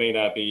strategies that may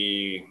not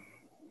be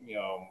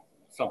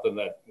something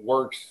that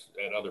works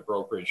at other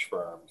brokerage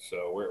firms.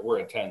 So we're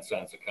at 10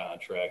 cents a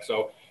contract.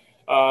 So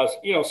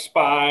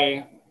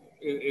SPY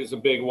is a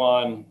big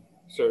one,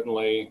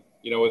 certainly.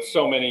 With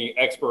so many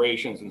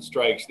expirations and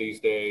strikes these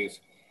days,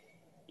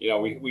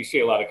 we see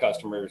a lot of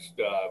customers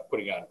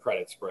putting on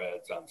credit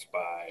spreads on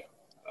SPY.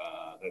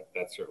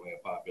 That's certainly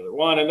a popular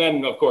one. And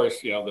then, of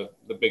course, the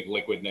big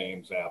liquid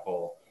names,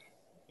 Apple,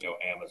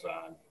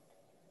 Amazon.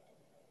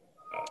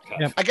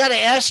 I got to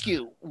ask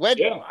you,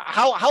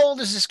 how old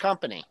is this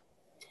company?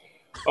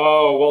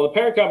 Oh, well, the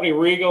parent company,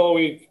 Regal,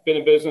 we've been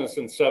in business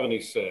since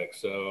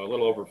 76, so a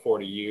little over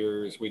 40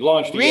 years. We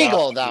launched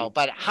Regal, though,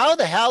 but how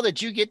the hell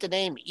did you get the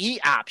name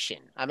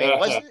eOption? I mean,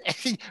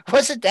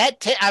 wasn't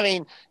that I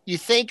mean, you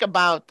think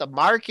about the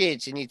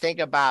markets and you think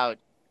about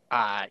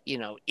I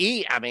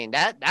mean,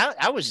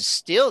 that was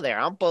still there.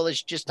 I'm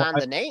bullish just on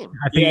the name.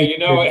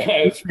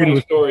 It's a funny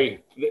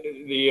story.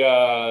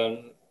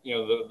 The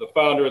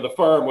founder of the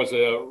firm was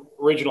an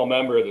original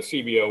member of the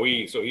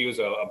CBOE, so he was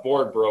a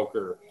board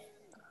broker.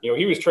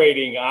 He was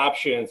trading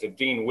options at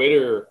Dean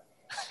Witter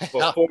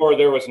before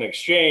there was an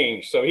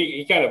exchange. So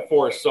he kind of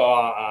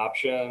foresaw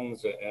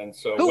options. And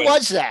so who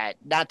was that?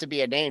 Not to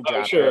be a name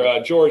dropper.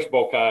 Sure. George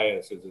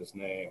Bocaius is his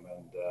name.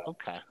 And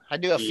okay. I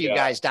knew a few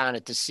guys down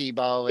at the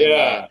CBO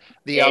and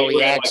the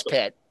OEX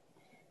pit.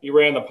 He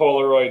ran the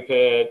Polaroid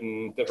pit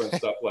and different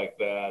stuff like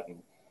that.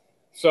 And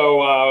so,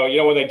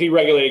 when they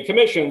deregulated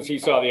commissions, he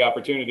saw the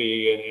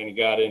opportunity and he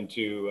got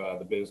into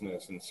the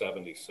business in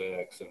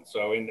 76. And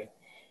so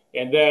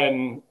and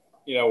then,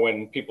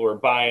 when people were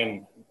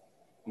buying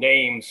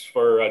names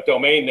for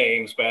domain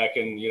names back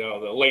in,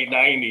 the late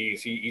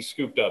 90s, he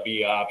scooped up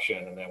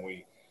eOption, and then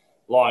we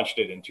launched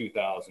it in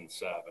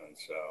 2007.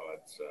 So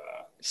it's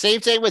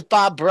same thing with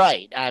Bob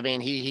Bright. I mean,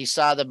 he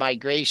saw the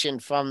migration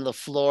from the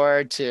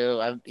floor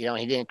to, he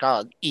didn't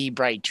call it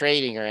eBright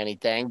trading or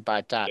anything,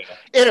 but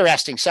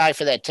interesting. Sorry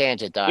for that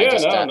tangent, though.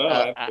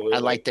 I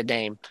like the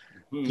name.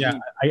 Yeah,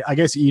 I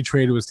guess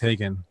E-Trade was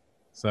taken.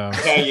 So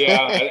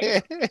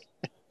yeah.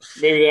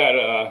 Maybe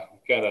that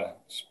kind of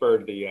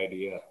spurred the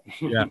idea.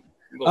 Yeah.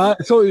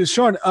 So,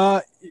 Sean,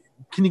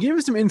 can you give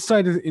us some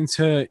insight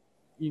into,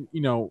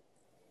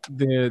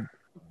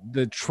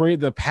 the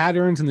trade, the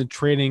patterns and the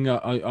trading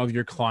of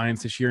your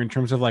clients this year in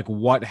terms of like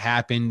what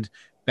happened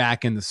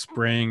back in the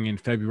spring, in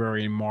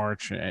February and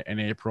March and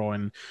April,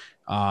 and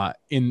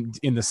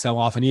in the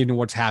sell-off, and even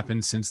what's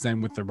happened since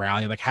then with the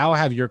rally? Like, how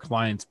have your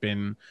clients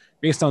been,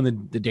 based on the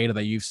data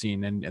that you've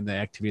seen and the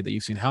activity that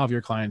you've seen, how have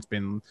your clients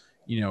been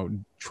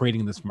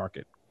trading this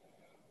market?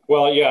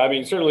 Well, yeah, I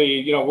mean,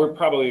 certainly, we're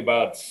probably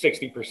about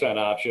 60%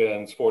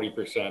 options,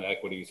 40%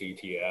 equities,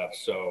 ETFs.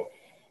 So,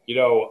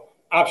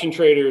 option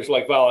traders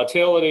like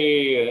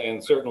volatility,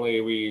 and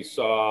certainly we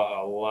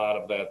saw a lot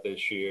of that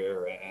this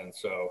year. And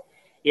so,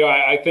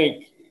 I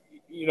think,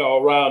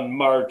 around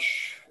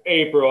March,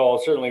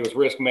 April, certainly was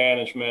risk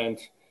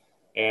management.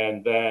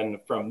 And then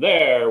from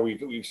there,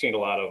 we've seen a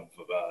lot of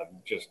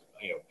just,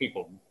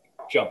 people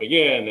jumping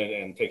in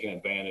and taking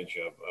advantage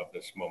of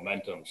this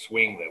momentum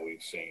swing that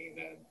we've seen.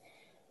 And,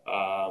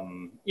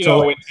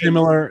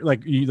 similar,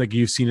 like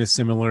you've seen a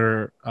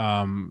similar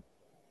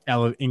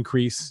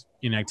increase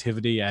in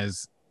activity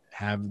as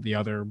have the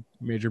other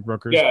major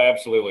brokers? Yeah,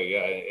 absolutely.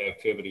 Yeah,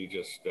 activity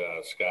just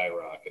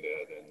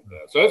skyrocketed.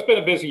 And so it's been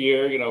a busy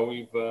year.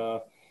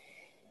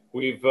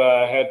 We've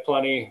had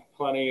plenty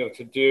of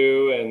to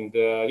do, and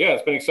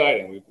it's been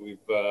exciting. We've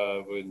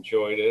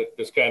enjoyed it.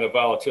 This kind of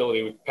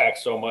volatility, we packed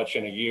so much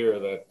in a year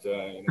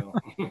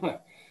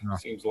that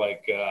seems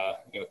like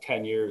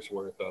 10 years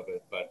worth of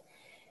it. But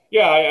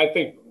I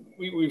think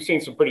we've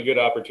seen some pretty good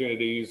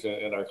opportunities,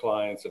 and our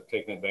clients have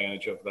taken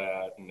advantage of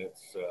that, and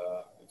it's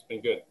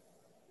been good.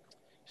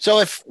 So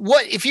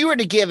if you were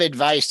to give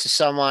advice to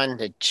someone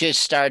that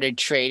just started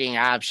trading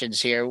options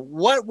here,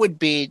 what would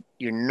be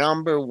your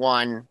number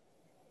one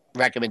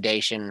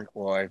recommendation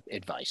or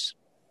advice?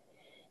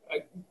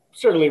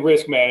 certainly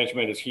risk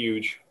management is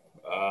huge.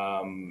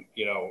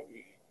 You know,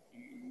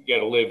 you got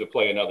to live to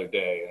play another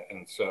day.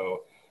 And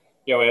so,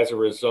 you know, as a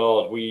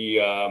result, we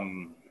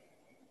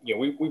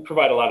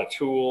provide a lot of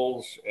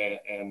tools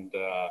and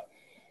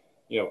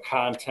you know,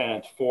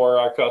 content for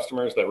our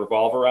customers that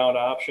revolve around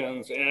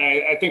options. And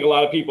I think a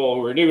lot of people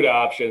who are new to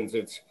options,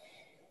 it's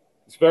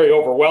very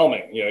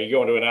overwhelming. You know, you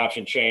go into an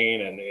option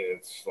chain and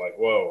it's like,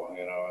 whoa,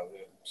 you know.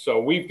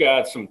 So we've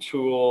got some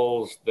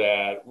tools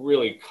that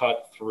really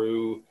cut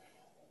through,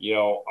 you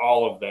know,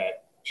 all of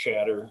that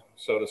chatter,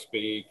 so to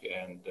speak.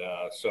 And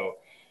so,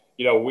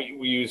 you know,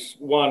 we use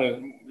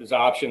one is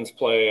Options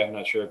Play. I'm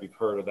not sure if you've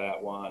heard of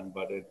that one,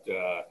 but it, you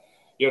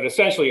know, it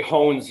essentially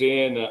hones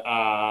in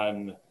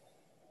on,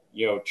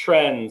 you know,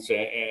 trends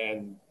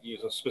and you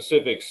know,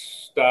 specific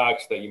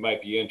stocks that you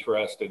might be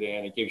interested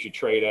in. It gives you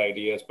trade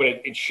ideas, but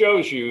it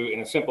shows you in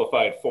a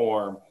simplified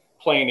form,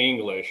 plain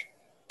English,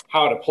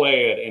 how to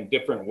play it in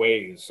different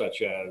ways,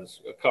 such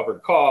as a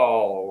covered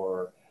call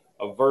or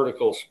a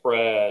vertical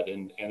spread.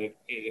 And it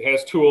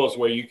has tools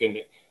where you can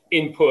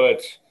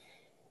input,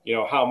 you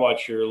know, how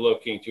much you're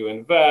looking to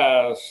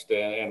invest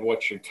and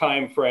what your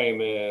time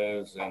frame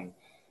is. And,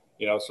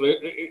 you know, so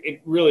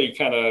it really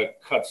kind of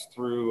cuts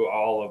through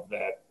all of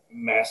that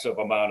massive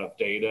amount of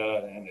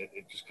data, and it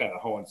just kind of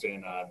hones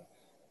in on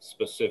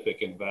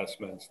specific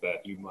investments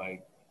that you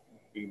might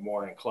be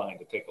more inclined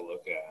to take a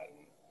look at.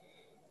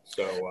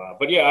 So,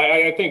 but yeah,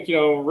 I think, you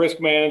know, risk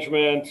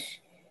management,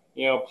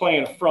 you know,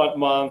 playing front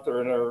month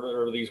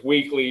or these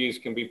weeklies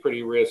can be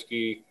pretty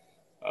risky.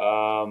 Good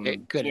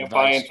you know, advice.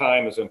 buying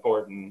time is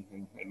important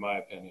in my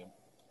opinion.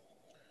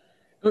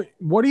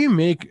 What do you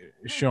make,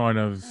 Sean,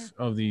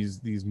 of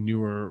these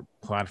newer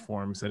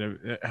platforms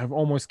that have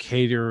almost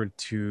catered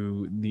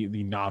to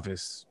the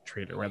novice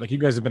trader, right? Like you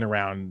guys have been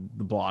around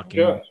the block.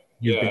 Sure. And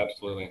Yeah,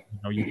 absolutely. You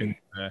know, you've been.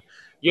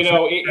 You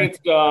know, it's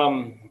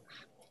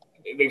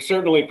they've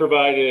certainly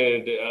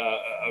provided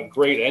a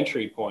great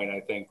entry point,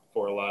 I think,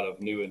 for a lot of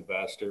new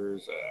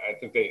investors. I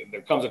think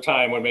there comes a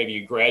time when maybe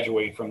you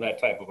graduate from that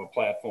type of a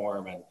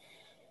platform and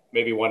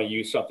maybe want to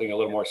use something a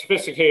little more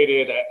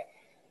sophisticated.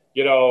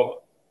 You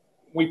know,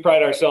 we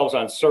pride ourselves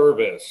on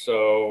service.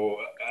 So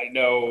I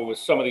know with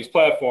some of these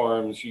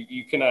platforms,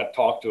 you cannot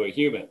talk to a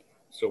human.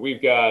 So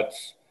we've got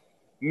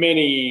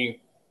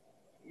many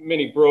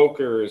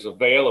brokers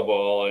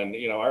available, and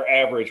you know, our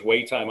average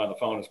wait time on the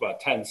phone is about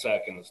 10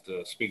 seconds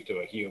to speak to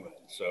a human.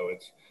 So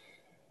it's,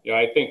 you know,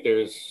 I think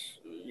there's,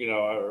 you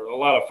know, a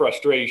lot of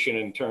frustration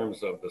in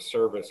terms of the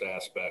service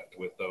aspect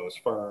with those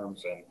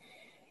firms.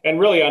 And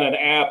really on an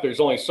app, there's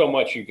only so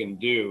much you can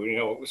do. You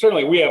know,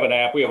 certainly we have an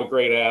app, we have a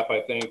great app,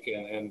 I think.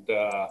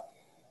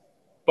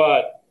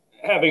 But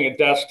having a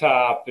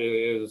desktop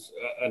is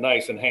a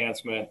nice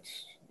enhancement,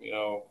 you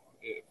know,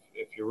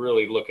 if you're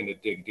really looking to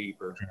dig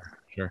deeper.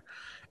 Sure.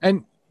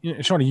 And you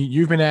know, Sean,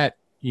 you've been at,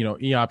 you know,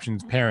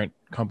 eOptions parent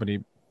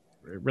company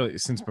really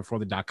since before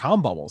the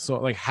 .com bubble. So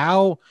like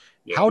how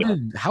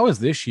has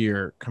this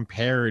year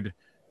compared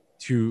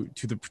to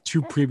the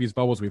two previous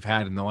bubbles we've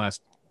had in the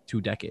last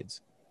 2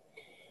 decades?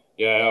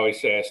 Yeah, I always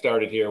say I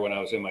started here when I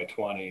was in my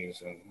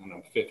 20s, and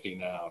I'm 50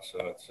 now,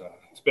 so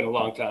it's been a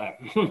long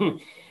time.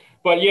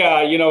 But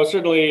yeah, you know,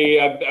 certainly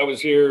I was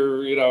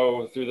here, you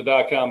know, through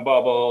the .com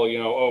bubble, you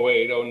know,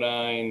 08,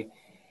 09,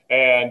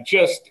 and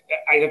just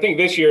I think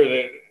this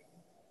year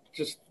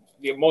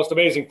the most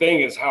amazing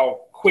thing is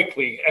how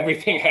quickly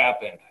everything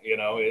happened. You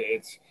know,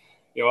 it's,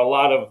 you know, a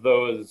lot of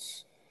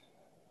those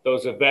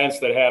events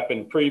that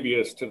happened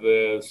previous to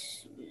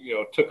this, you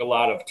know, took a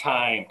lot of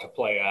time to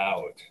play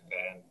out,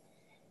 and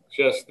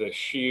just the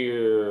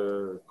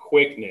sheer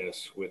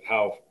quickness with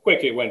how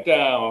quick it went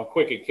down, how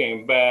quick it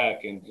came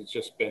back, and it's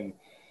just been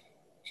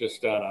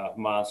on a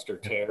monster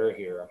tear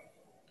here.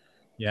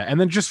 Yeah, and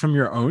then just from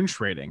your own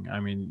trading, I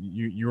mean,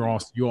 you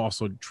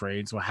also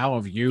trade. So how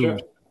have you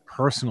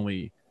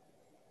personally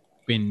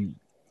been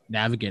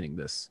navigating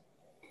this?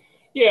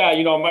 Yeah,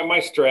 you know, my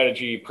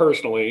strategy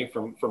personally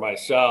for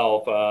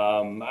myself,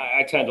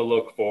 I tend to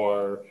look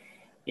for,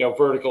 you know,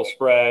 vertical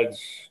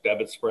spreads,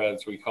 debit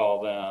spreads, we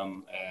call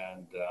them.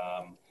 And,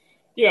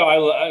 you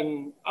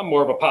know, I'm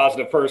more of a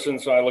positive person,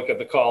 so I look at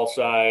the call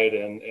side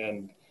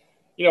and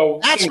you know.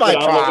 That's my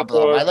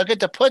problem. I look at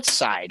the put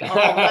side. Oh,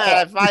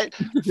 man, I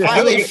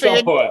finally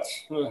figured.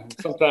 Puts.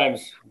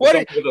 Sometimes.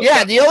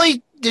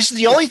 This is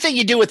the only thing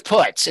you do with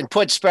puts and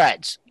put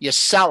spreads. You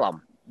sell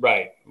them.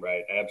 Right,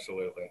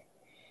 absolutely.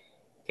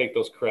 Take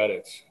those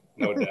credits,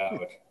 no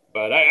doubt.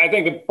 But I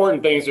think the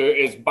important things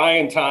is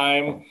buying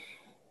time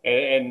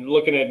and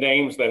looking at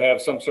names that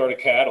have some sort of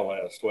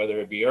catalyst, whether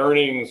it be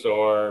earnings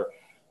or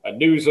a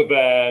news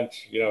event.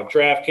 You know,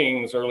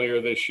 DraftKings earlier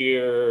this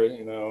year,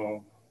 you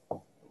know,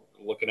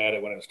 looking at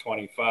it when it was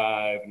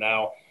 25.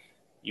 Now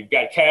you've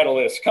got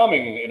catalysts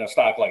coming in a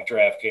stock like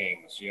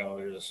DraftKings. You know,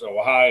 there's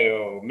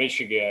Ohio,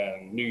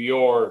 Michigan, New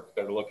York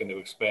that are looking to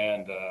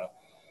expand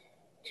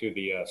to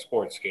the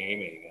sports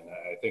gaming. And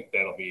I think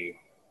that'll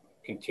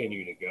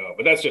continue to go.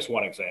 But that's just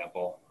one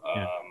example.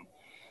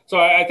 So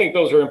I think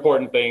those are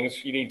important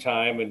things. You need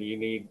time, and you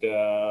need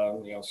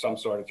some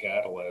sort of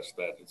catalyst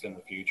that it's in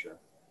the future.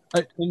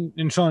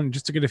 And Sean,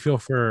 just to get a feel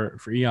for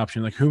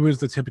e-option, like who is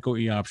the typical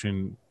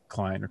e-option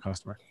client or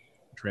customer,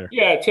 trader?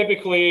 Yeah,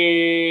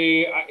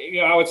 typically,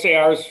 I would say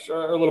ours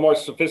are a little more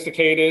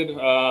sophisticated.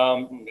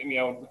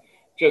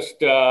 Just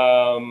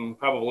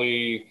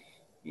probably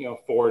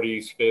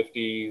 40s,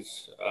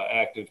 50s,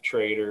 active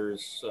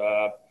traders.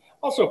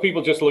 Also,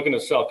 people just looking to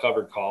sell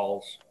covered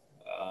calls.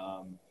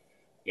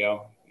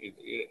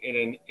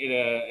 In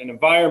an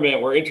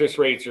environment where interest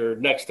rates are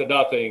next to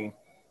nothing,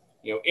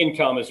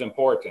 income is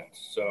important.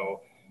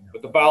 So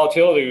with the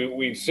volatility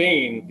we've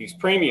seen, these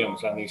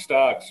premiums on these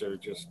stocks are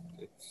just,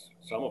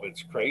 some of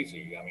it's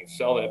crazy. I mean,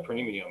 sell that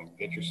premium,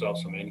 get yourself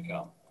some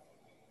income.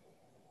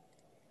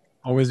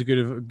 Always a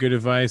good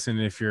advice.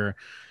 And if you're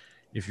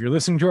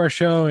listening to our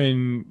show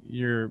and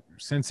you're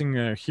sensing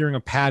hearing a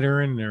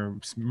pattern or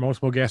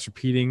multiple guests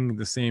repeating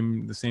the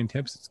same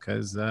tips, it's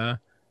because they're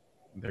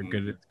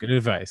good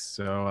advice.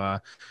 So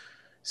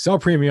sell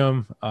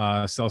premium,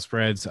 sell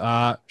spreads.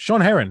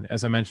 Sean Heron,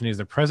 as I mentioned, he's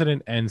the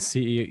president and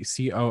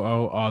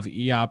COO of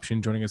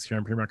eOption, joining us here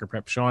on Pre-Market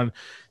Prep. Sean,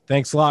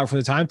 thanks a lot for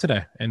the time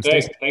today. And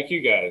thank you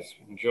guys.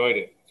 Enjoyed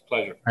it. It's a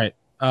pleasure. All right.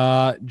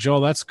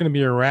 Joel, that's going to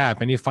be a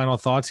wrap. Any final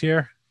thoughts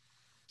here?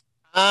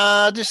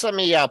 Just let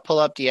me pull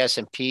up the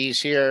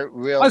S&Ps here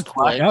real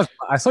quick.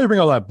 I saw you bring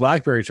all that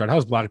BlackBerry chart.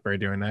 How's BlackBerry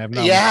doing? I have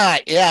not.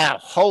 Yeah.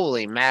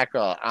 Holy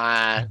mackerel.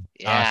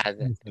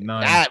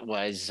 That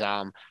was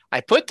I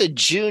put the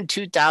June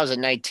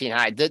 2019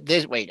 high.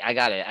 Wait, I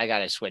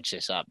gotta switch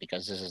this up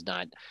because this is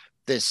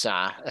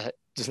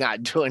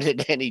not doing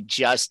it any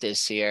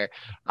justice here.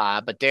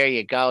 But there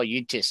you go.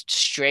 You just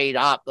straight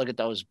up look at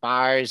those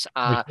bars.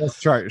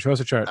 Show us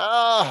a chart.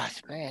 Oh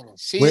man,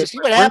 see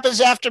what happens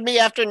after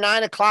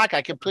 9 o'clock.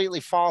 I completely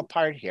fall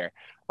apart here.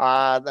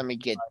 Let me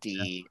get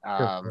the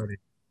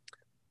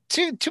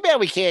too bad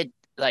we can't.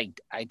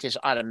 Like, I just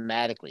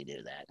automatically do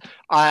that.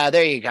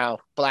 There you go.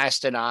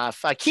 Blasting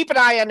off. Keep an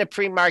eye on the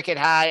pre-market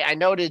high. I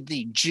noted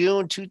the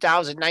June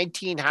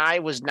 2019 high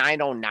was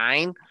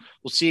 909.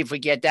 We'll see if we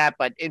get that.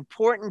 But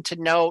important to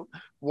note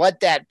what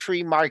that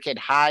pre-market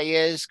high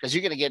is, because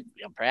you're going to get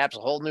perhaps a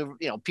whole new,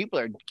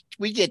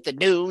 we get the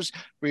news,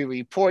 we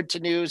report to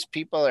news,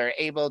 people are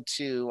able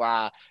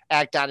to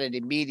act on it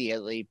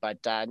immediately. But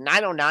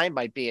 909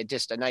 might be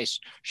just a nice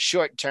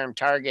short-term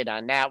target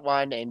on that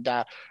one. And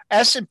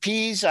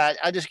S&Ps,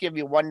 I'll just give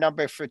you one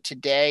number for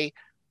today.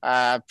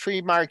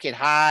 Pre-market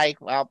high,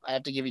 well, I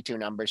have to give you two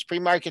numbers.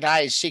 Pre-market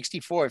high is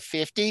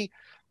 64.50,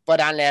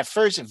 but on that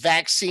first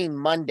vaccine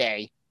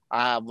Monday,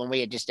 when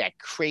we had just that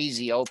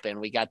crazy open,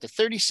 we got to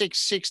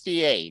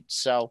 36.68.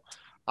 So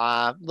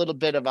a little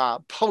bit of a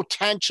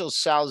potential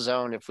sell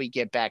zone if we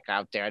get back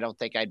out there. I don't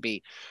think I'd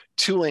be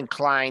too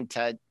inclined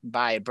to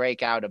buy a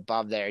breakout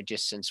above there,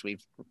 just since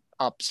we've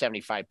up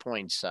 75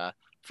 points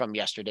from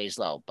yesterday's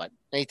low. But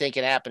anything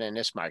can happen in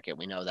this market.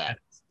 We know that.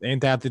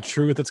 Ain't that the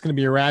truth? That's going to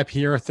be a wrap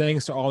here.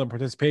 Thanks to all the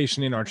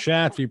participation in our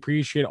chat. We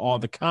appreciate all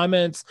the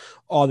comments,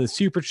 all the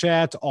super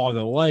chats, all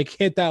the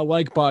hit that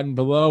like button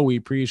below. We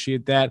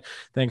appreciate that.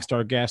 Thanks to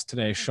our guests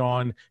today,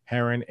 Sean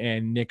Heron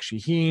and Nick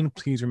Shaheen.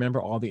 Please remember,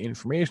 all the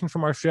information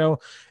from our show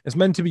is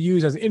meant to be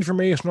used as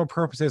informational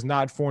purposes,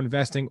 not for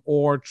investing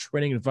or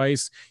trading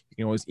advice. You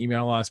can always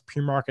email us,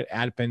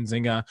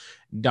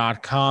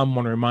 premarket@benzinga.com.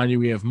 Want to remind you,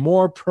 we have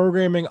more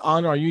programming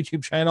on our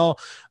YouTube channel.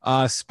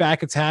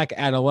 SPAC Attack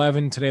at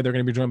 11. Today, they're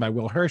going to be joined by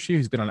Will Hershey,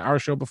 who's been on our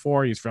show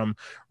before. He's from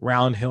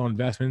Round Hill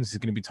Investments. He's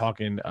going to be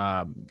talking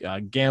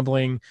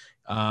gambling,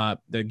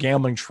 the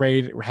gambling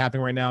trade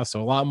happening right now.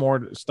 So a lot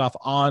more stuff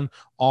on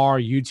our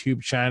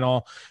YouTube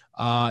channel.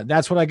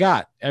 That's what I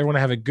got. Everyone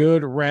have a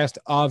good rest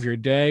of your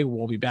day.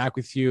 We'll be back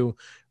with you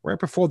right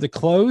before the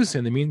close.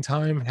 In the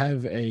meantime,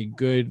 have a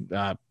good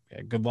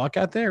luck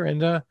out there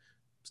and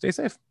stay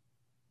safe.